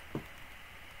desktop.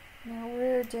 Now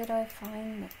where did I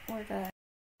find it?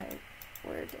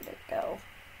 Where did it go?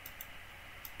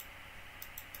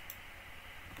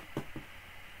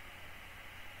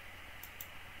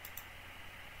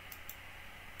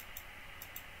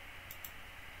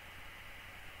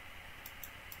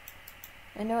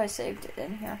 I know I saved it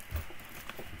in here.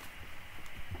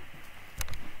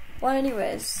 Well,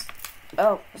 anyways,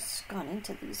 oh, it's gone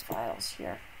into these files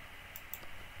here.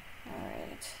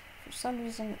 Alright, for some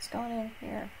reason it's gone in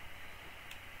here,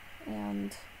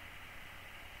 and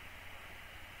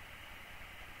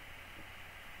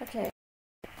okay,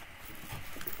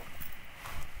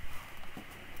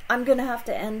 I'm gonna have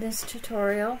to end this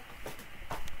tutorial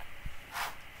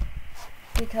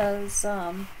because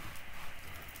I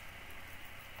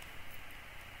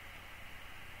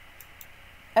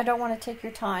don't want to take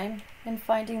your time in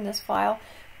finding this file,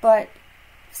 but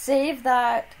save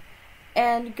that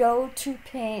and go to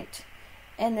Paint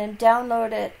and then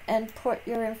download it and put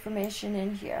your information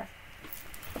in here.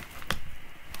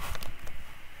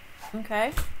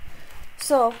 Okay,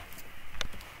 so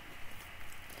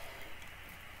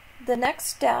the next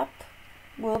step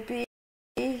will be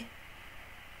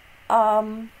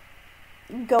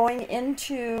going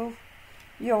into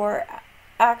your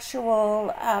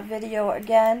actual video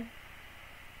again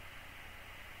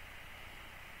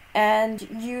and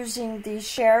using the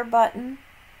share button,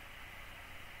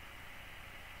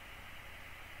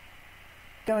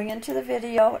 going into the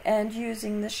video and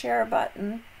using the share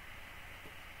button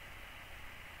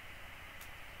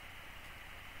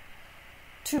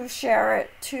to share it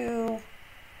to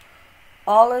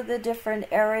all of the different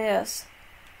areas.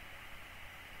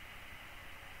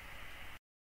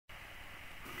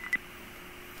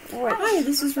 Hi,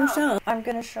 this is Rochelle. I'm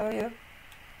going to show you.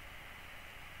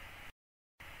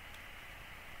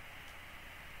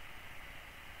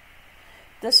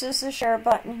 This is the share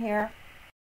button here.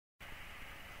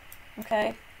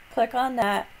 Okay, click on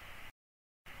that.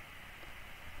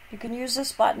 You can use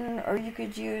this button, or you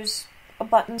could use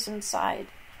buttons inside.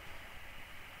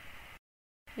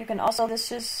 You can also,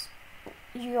 this is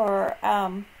your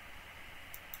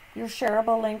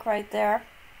shareable link right there.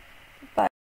 But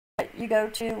you go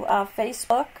to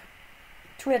Facebook,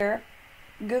 Twitter,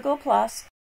 Google+,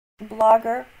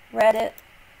 Blogger, Reddit,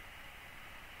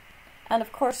 and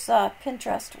of course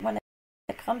Pinterest when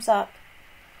it comes up,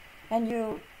 and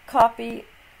you copy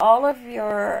all of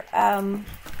your,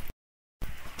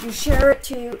 you share it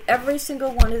to every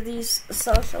single one of these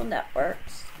social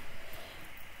networks,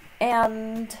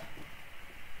 and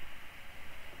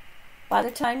by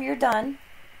the time you're done,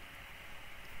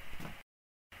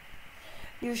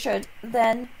 you should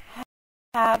then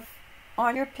have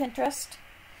on your Pinterest,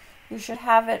 you should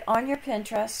have it on your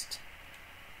Pinterest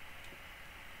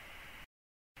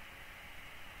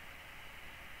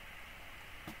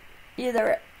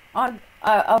either on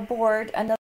a board,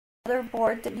 another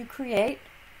board that you create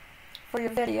for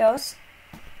your videos,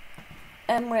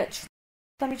 and which,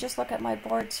 let me just look at my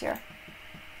boards here.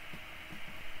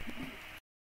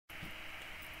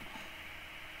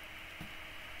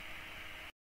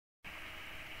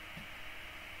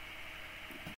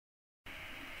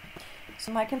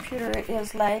 So my computer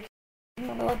is lagging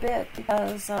a little bit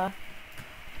because I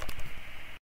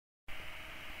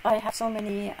have so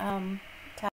many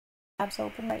tabs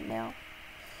open right now.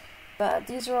 But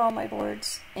these are all my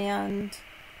boards, and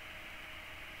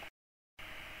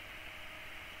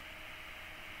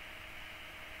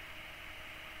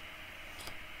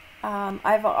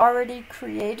I've already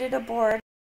created a board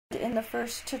in the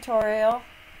first tutorial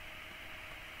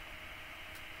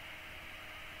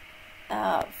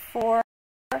for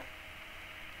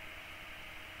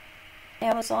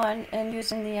Amazon and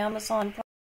using the Amazon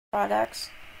products,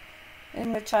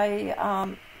 in which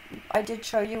I did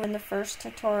show you in the first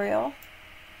tutorial.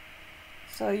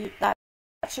 So that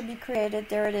should be created.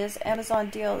 There it is, Amazon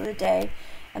deal of the day.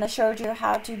 And I showed you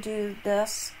how to do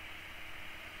this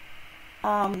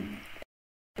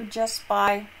just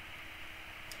by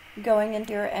going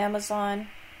into your Amazon.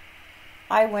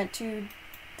 I went to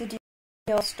the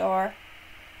deal store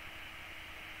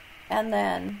and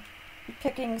then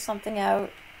picking something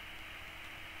out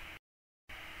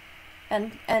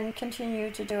and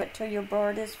continue to do it till your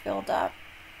board is filled up.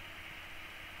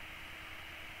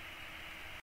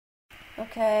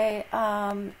 Okay,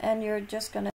 and you're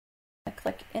just going to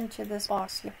click into this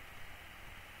box here.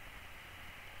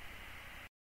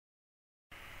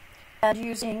 And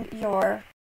using your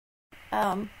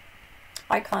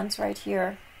icons right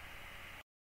here,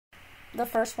 the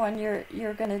first one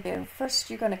you're going to do, first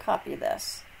you're going to copy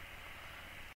this,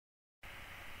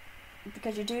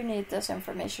 because you do need this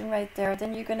information right there.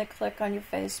 Then you're going to click on your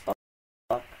Facebook,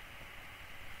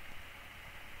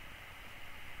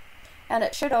 and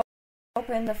it should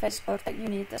open the Facebook that you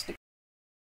need this to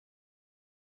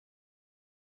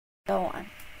go on.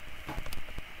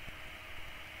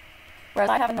 Whereas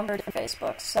I have a number of different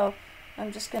Facebooks, so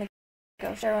I'm just going to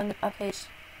go share on a page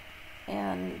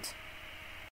and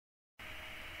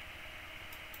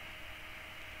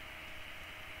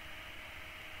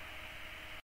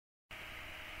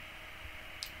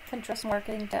Pinterest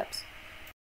marketing tips.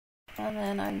 And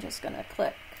then I'm just going to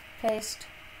click paste.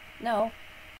 No,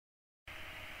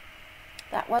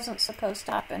 that wasn't supposed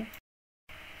to happen.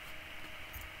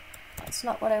 That's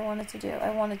not what I wanted to do. I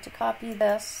wanted to copy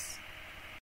this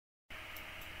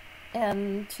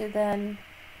and to then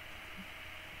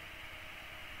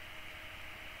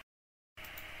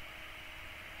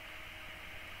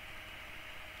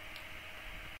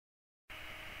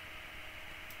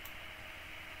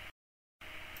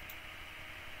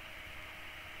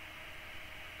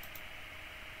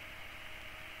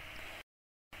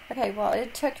okay, well,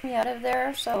 it took me out of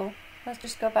there, so let's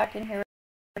just go back in here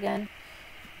again.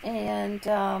 And,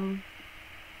 no,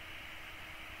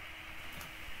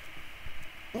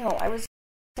 I was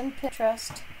in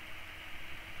Pinterest.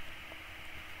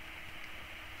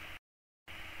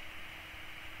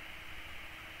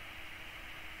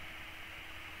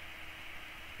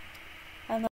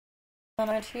 And then I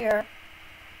went here.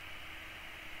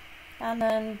 And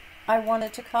then I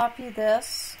wanted to copy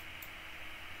this.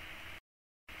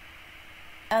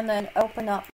 And then open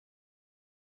up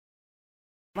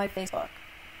my Facebook.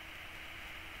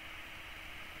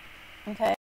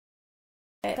 Okay.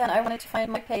 Then I wanted to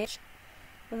find my page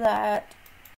that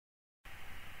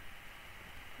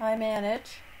I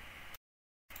manage.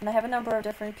 And I have a number of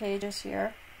different pages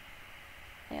here.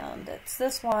 And it's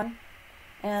this one.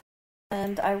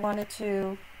 And I wanted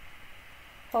to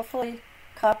hopefully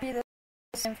copy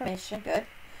this information. Good.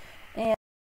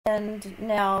 And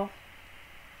now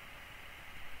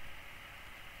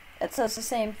it says the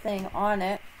same thing on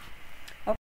it.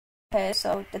 Okay,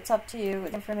 so it's up to you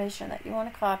with information that you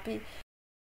want to copy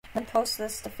and post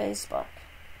this to Facebook.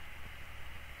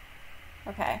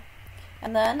 Okay,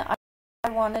 and then I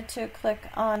wanted to click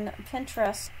on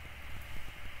Pinterest.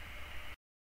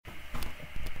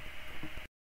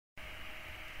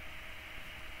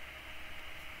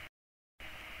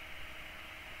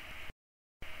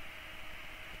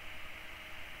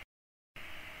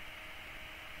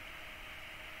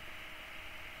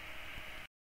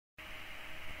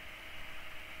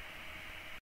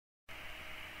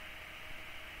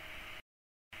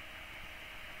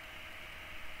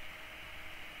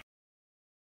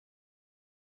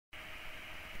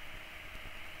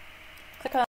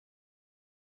 Click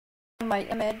on my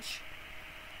image,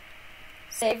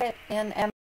 save it in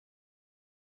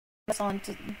Amazon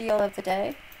to deal of the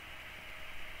day.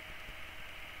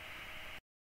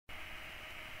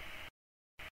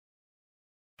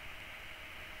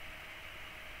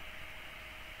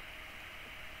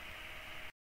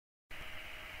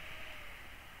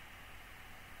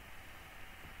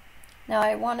 Now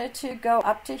I wanted to go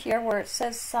up to here where it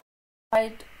says side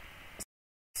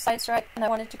stripe, and I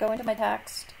wanted to go into my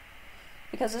text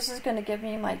because this is going to give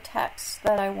me my text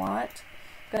that I want.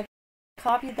 I'm going to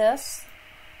copy this.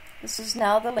 This is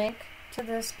now the link to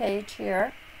this page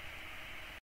here.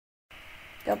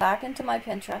 Go back into my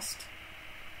Pinterest.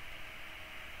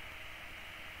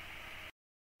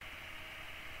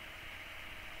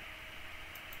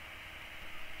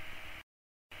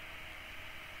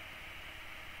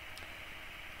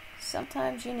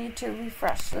 Sometimes you need to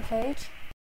refresh the page.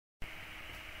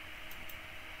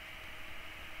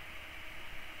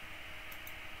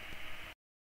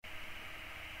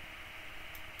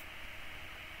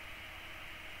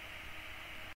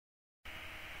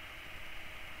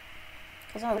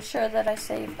 Because I was sure that I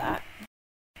saved that.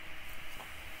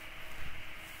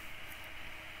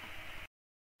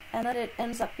 and then it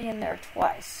ends up being there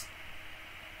twice.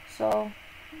 So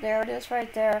there it is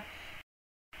right there,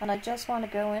 and I just want to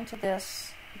go into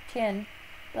this pin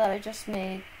that I just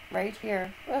made right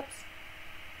here. Whoops.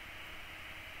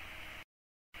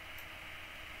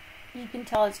 You can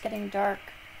tell it's getting dark.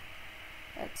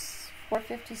 It's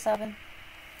 4:57.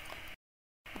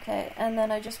 Okay, and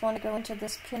then I just want to go into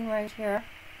this pin right here.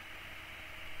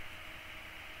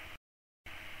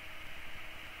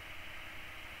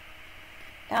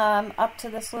 Up to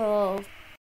this up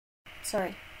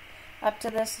to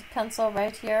this pencil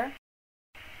right here.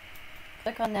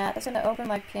 Click on that. It's going to open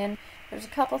my pin. There's a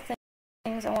couple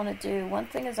things I want to do. One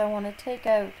thing is I want to take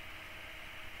out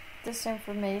this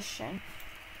information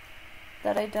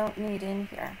that I don't need in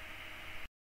here.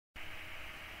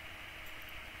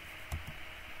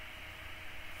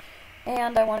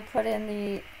 And I want to put in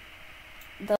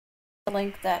the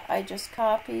link that I just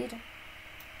copied.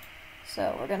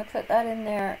 So we're going to put that in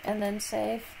there and then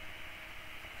save.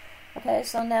 Okay,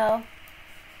 so now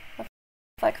if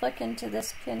I click into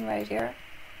this pin right here,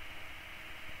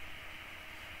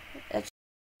 it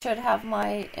should have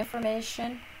my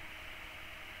information.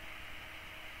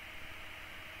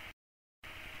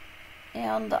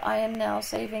 And I am now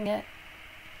saving it.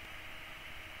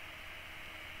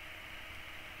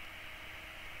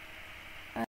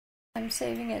 I'm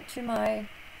saving it to my...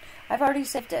 I've already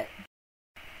saved it.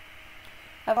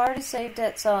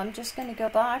 So I'm just going to go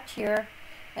back here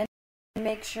and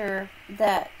make sure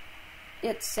that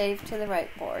it's saved to the right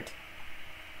board.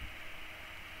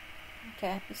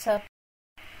 Okay, so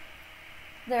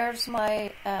there's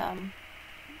my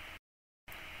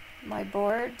my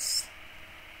boards.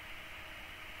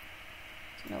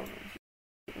 It's an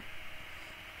overview.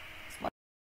 It's my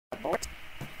board.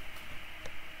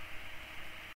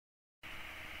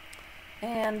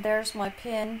 And there's my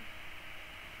pin.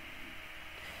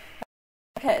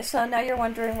 Okay, so now you're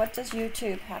wondering, what does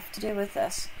YouTube have to do with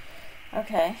this?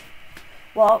 Okay,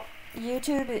 well,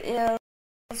 YouTube is,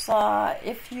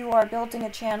 if you are building a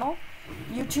channel,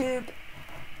 YouTube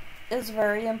is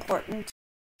very important,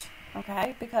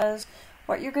 okay? Because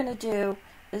what you're going to do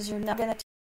is you're not going to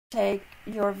take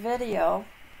your video,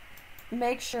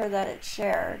 make sure that it's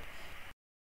shared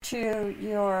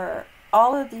to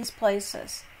all of these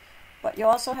places, but you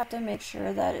also have to make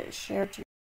sure that it's shared to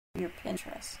your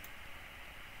Pinterest.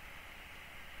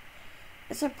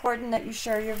 It's important that you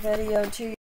share your video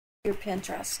to your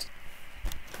Pinterest.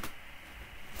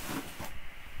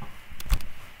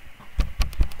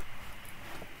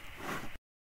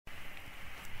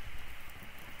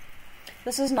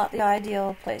 This is not the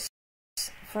ideal place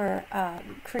for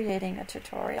creating a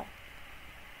tutorial.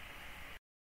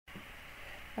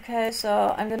 Okay,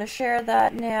 so I'm going to share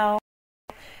that now.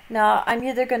 Now I'm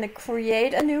either going to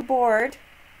create a new board,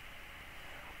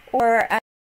 or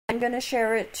I'm going to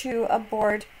share it to a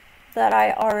board that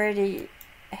I already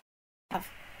have.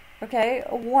 Okay,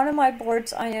 one of my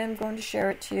boards I am going to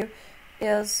share it to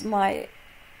is my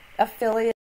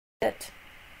affiliate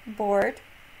board.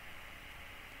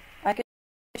 I could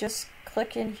just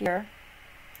click in here.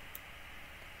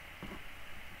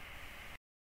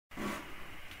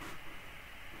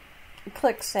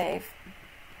 Click Save.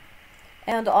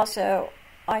 And also,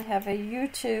 I have a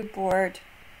YouTube board.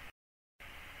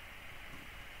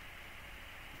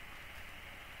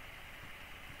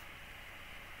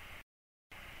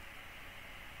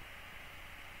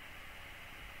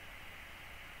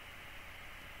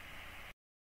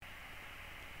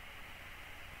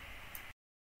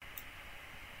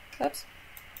 Oops.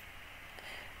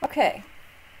 Okay.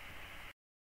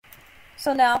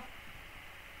 So now,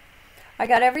 I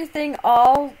got everything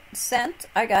all sent.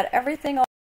 I got everything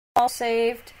all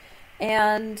saved,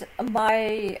 and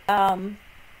my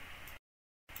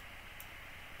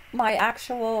my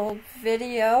actual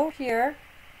video here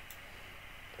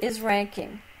is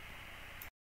ranking.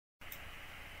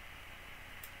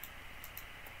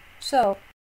 So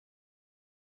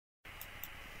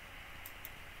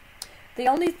the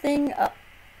only thing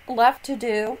left to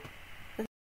do,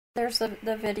 there's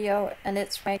the video and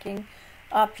it's ranking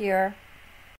up here.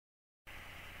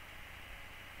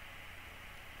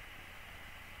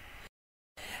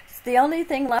 The only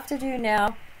thing left to do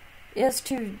now is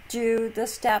to do the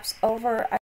steps over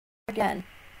again.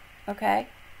 Okay?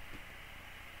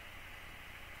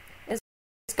 Is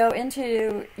go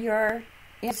into your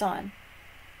Amazon.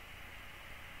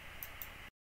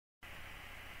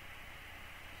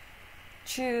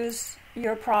 Choose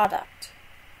your product.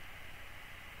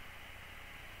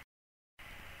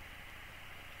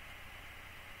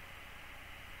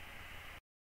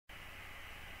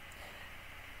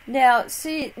 Now,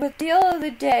 see, with Deal of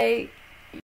the Day,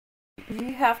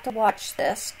 you have to watch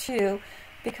this too,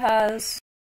 because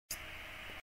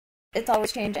it's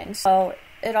always changing. So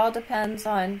it all depends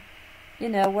on, you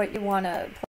know, what you want to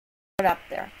put up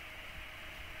there.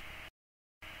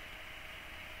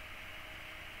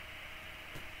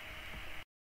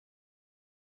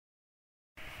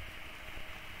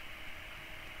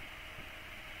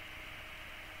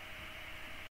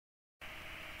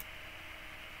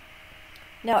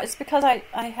 Now, it's because I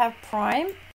have Prime.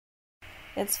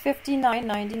 It's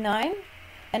 $59.99,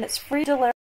 and it's free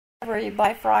delivery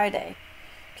by Friday.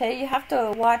 Okay, you have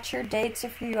to watch your dates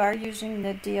if you are using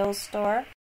the deals store.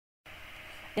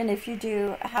 And if you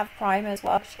do have Prime as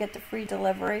well, you get the free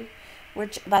delivery,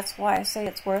 which that's why I say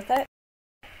it's worth it.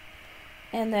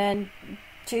 And then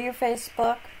to your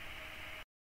Facebook.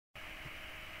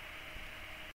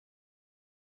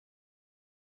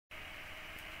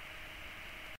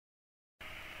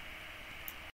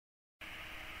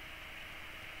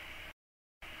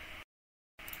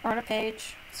 On a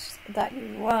page that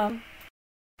you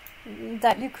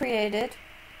created.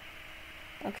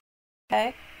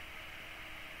 Okay.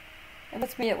 And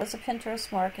with me, it was a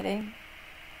Pinterest marketing.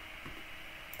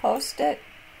 Post it.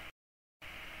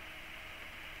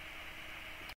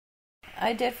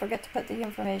 I did forget to put the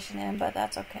information in, but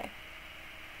that's okay.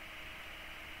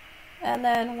 And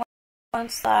then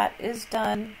once that is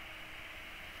done,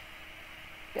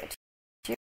 go to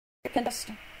your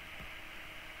Pinterest.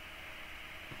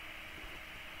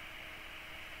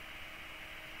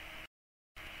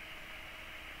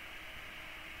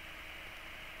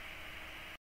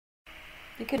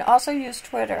 You can also use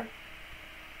Twitter,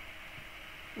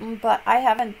 but I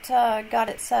haven't got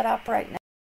it set up right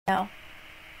now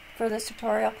for this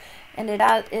tutorial, and it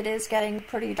is getting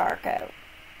pretty dark out.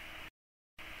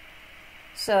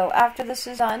 So after this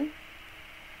is done,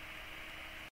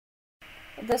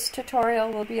 this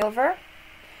tutorial will be over,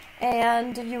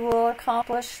 and you will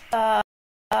accomplish, I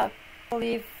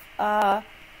believe, 5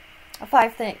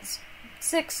 things,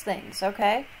 6 things,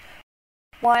 okay?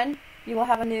 1, you will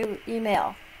have a new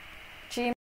email,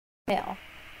 Gmail,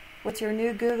 with your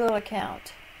new Google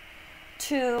account.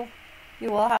 2, you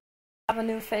will have a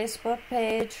new Facebook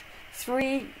page.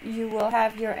 3, you will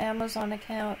have your Amazon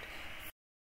account.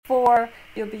 4,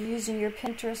 you'll be using your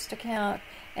Pinterest account.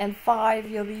 And 5,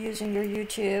 you'll be using your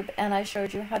YouTube, and I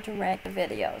showed you how to rank the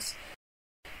videos.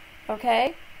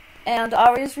 Okay? And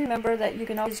always remember that you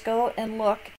can always go and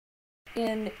look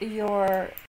in your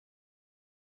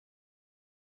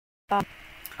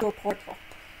IGoogle Portal.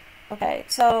 Okay,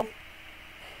 so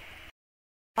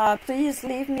please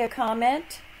leave me a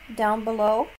comment down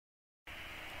below.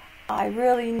 I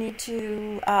really need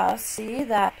to see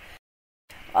that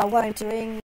what I'm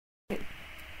doing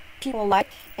people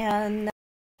like, and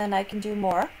then I can do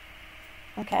more.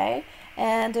 Okay,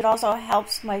 and it also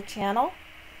helps my channel.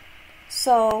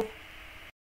 So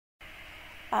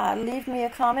leave me a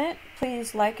comment.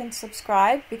 Please like and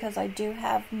subscribe, because I do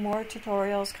have more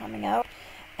tutorials coming out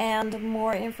and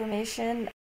more information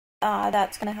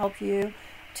that's going to help you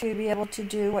to be able to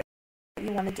do what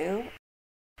you want to do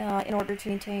in order to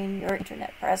maintain your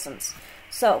internet presence.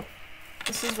 So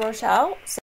this is Rochelle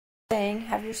saying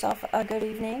have yourself a good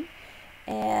evening,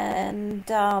 and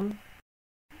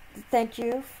thank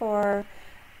you for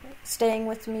staying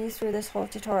with me through this whole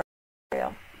tutorial.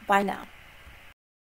 Bye now.